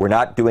we're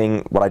not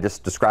doing what I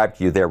just described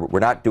to you there. We're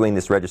not doing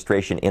this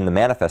registration in the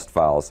manifest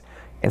files.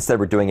 Instead,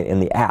 we're doing it in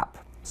the app.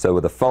 So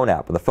with the phone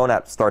app, when the phone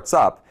app starts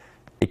up,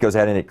 it goes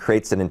ahead and it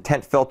creates an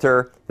intent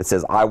filter that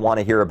says, I want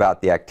to hear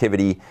about the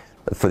activity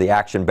for the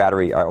action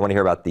battery. I want to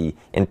hear about the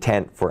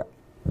intent for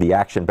the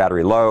action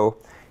battery low.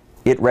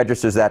 It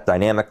registers that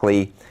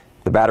dynamically.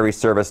 The battery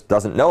service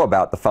doesn't know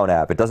about the phone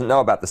app. It doesn't know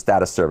about the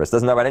status service. It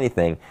doesn't know about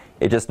anything.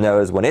 It just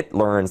knows when it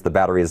learns the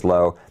battery is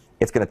low,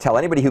 it's going to tell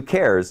anybody who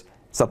cares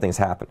something's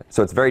happened.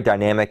 So it's very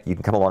dynamic. You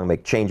can come along and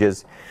make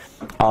changes.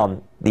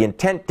 The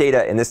intent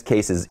data in this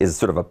case is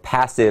sort of a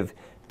passive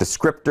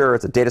descriptor.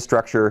 It's a data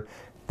structure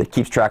that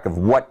keeps track of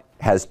what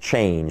has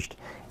changed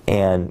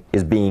and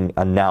is being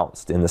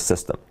announced in the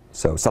system.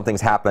 So something's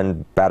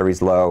happened,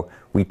 battery's low,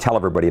 we tell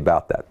everybody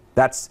about that.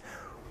 That's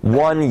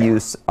one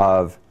use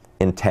of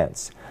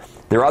intents.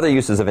 There are other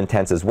uses of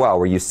intents as well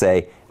where you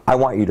say, I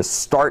want you to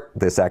start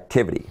this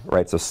activity,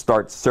 right? So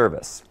start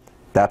service.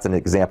 That's an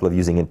example of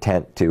using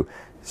intent to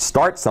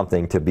start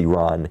something to be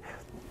run.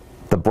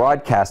 The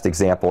broadcast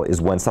example is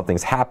when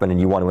something's happened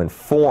and you want to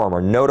inform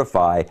or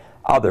notify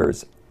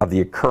others of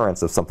the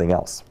occurrence of something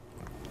else.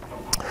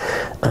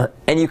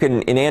 And you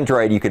can, in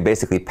Android, you can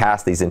basically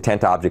pass these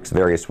intent objects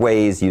various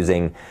ways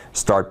using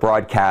start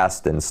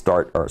broadcast and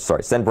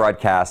send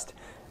broadcast,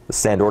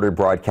 send ordered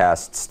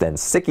broadcast, send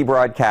sticky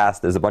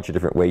broadcast. There's a bunch of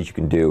different ways you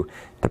can do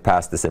to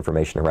pass this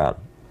information around.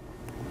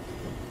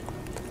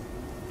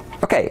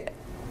 OK.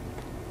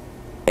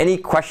 Any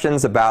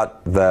questions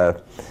about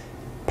the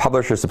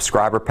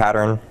publisher-subscriber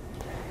pattern?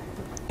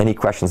 Any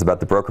questions about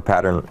the broker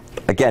pattern?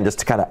 Again, just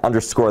to kind of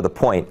underscore the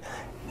point,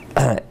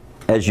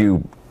 as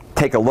you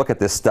take a look at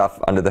this stuff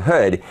under the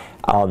hood,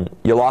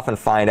 you'll often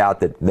find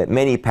out that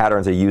many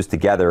patterns are used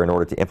together in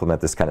order to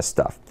implement this kind of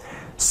stuff.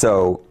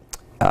 So,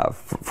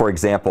 for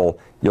example,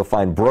 you'll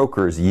find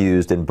brokers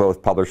used in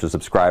both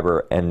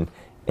publisher-subscriber and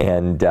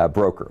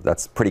broker.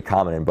 That's pretty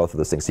common in both of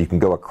those things. So you can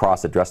go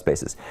across address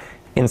spaces.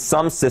 In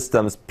some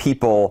systems,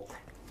 people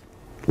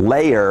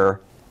layer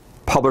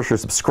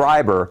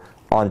publisher-subscriber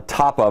on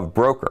top of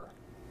broker.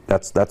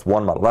 That's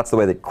one model. That's the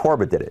way that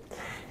Corba did it.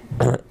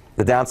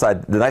 The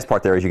downside, the nice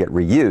part there is you get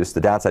reuse.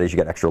 The downside is you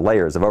get extra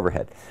layers of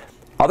overhead.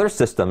 Other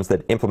systems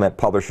that implement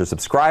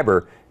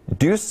publisher-subscriber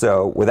do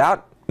so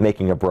without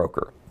making a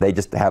broker. They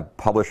just have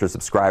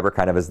publisher-subscriber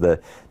kind of as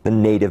the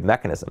native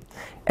mechanism.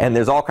 And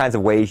there's all kinds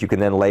of ways you can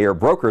then layer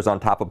brokers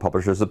on top of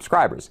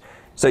publisher-subscribers.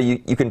 So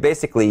you can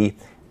basically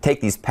take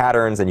these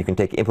patterns and you can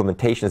take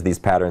implementations of these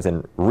patterns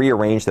and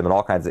rearrange them in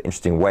all kinds of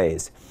interesting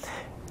ways.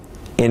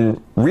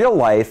 In real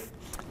life,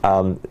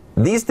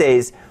 these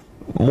days,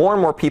 more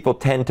and more people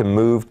tend to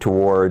move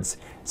towards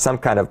some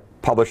kind of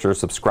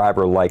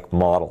publisher-subscriber-like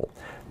model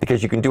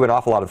because you can do an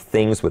awful lot of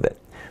things with it.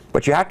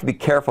 But you have to be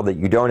careful that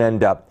you don't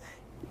end up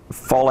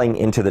falling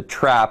into the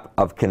trap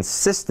of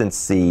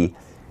consistency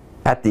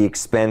at the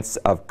expense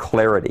of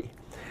clarity.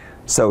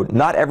 So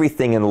not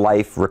everything in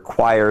life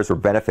requires or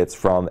benefits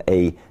from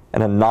an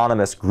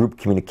anonymous group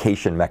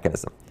communication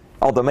mechanism,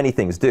 although many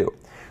things do.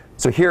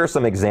 So here are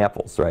some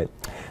examples, right?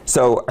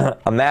 So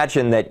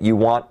imagine that you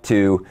want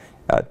to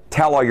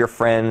tell all your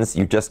friends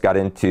you just got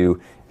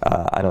into,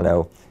 I don't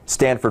know,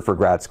 Stanford for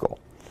grad school,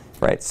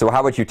 right? So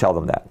how would you tell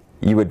them that?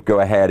 You would go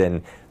ahead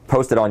and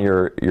post it on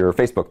your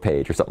Facebook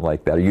page or something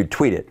like that, or you'd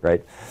tweet it,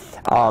 right?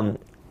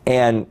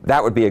 And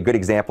that would be a good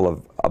example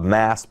of a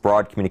mass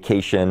broad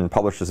communication,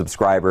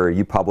 publisher-subscriber,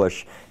 you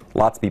publish,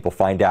 lots of people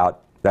find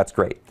out, that's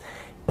great.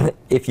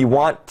 If you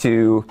want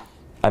to,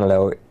 I don't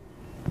know,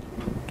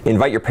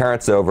 invite your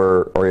parents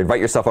over or invite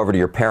yourself over to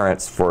your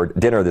parents for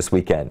dinner this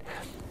weekend,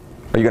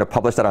 are you going to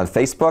publish that on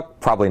Facebook?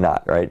 Probably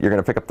not, right? You're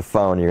going to pick up the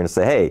phone and you're going to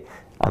say, hey,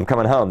 I'm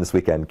coming home this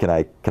weekend. Can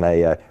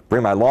I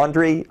bring my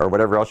laundry or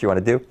whatever else you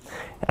want to do?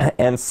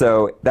 And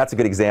so that's a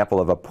good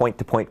example of a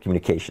point-to-point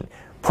communication.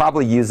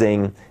 Probably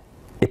using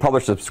a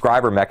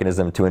publisher-subscriber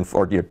mechanism to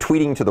or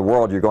tweeting to the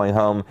world you're going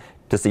home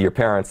to see your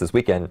parents this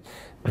weekend,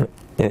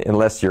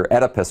 unless you're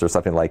Oedipus or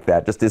something like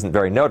that, just isn't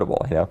very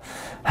notable, you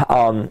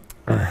know.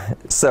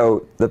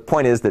 So the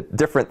point is that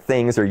different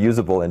things are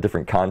usable in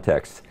different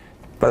contexts.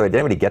 By the way, did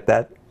anybody get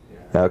that?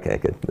 Okay,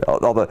 good.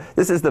 Although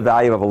this is the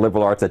value of a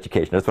liberal arts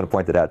education. I just want to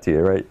point it out to you,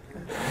 right?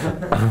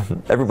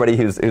 Everybody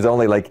who's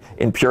only like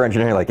in pure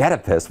engineering, like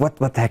Oedipus, what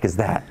the heck is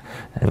that?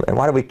 And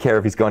why do we care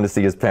if he's going to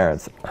see his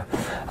parents?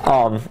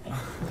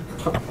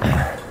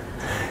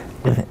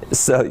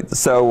 So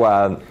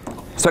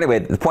anyway,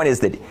 the point is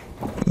that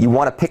you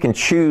want to pick and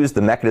choose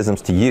the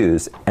mechanisms to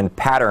use, and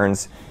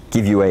patterns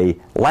give you a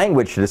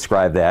language to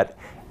describe that.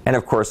 And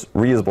of course,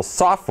 reusable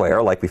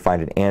software, like we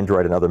find in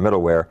Android and other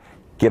middleware,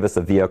 give us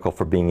a vehicle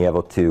for being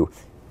able to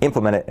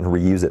implement it and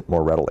reuse it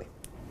more readily.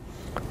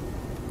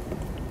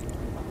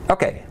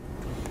 OK.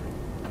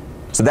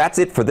 So that's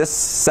it for this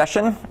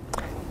session.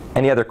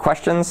 Any other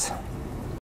questions?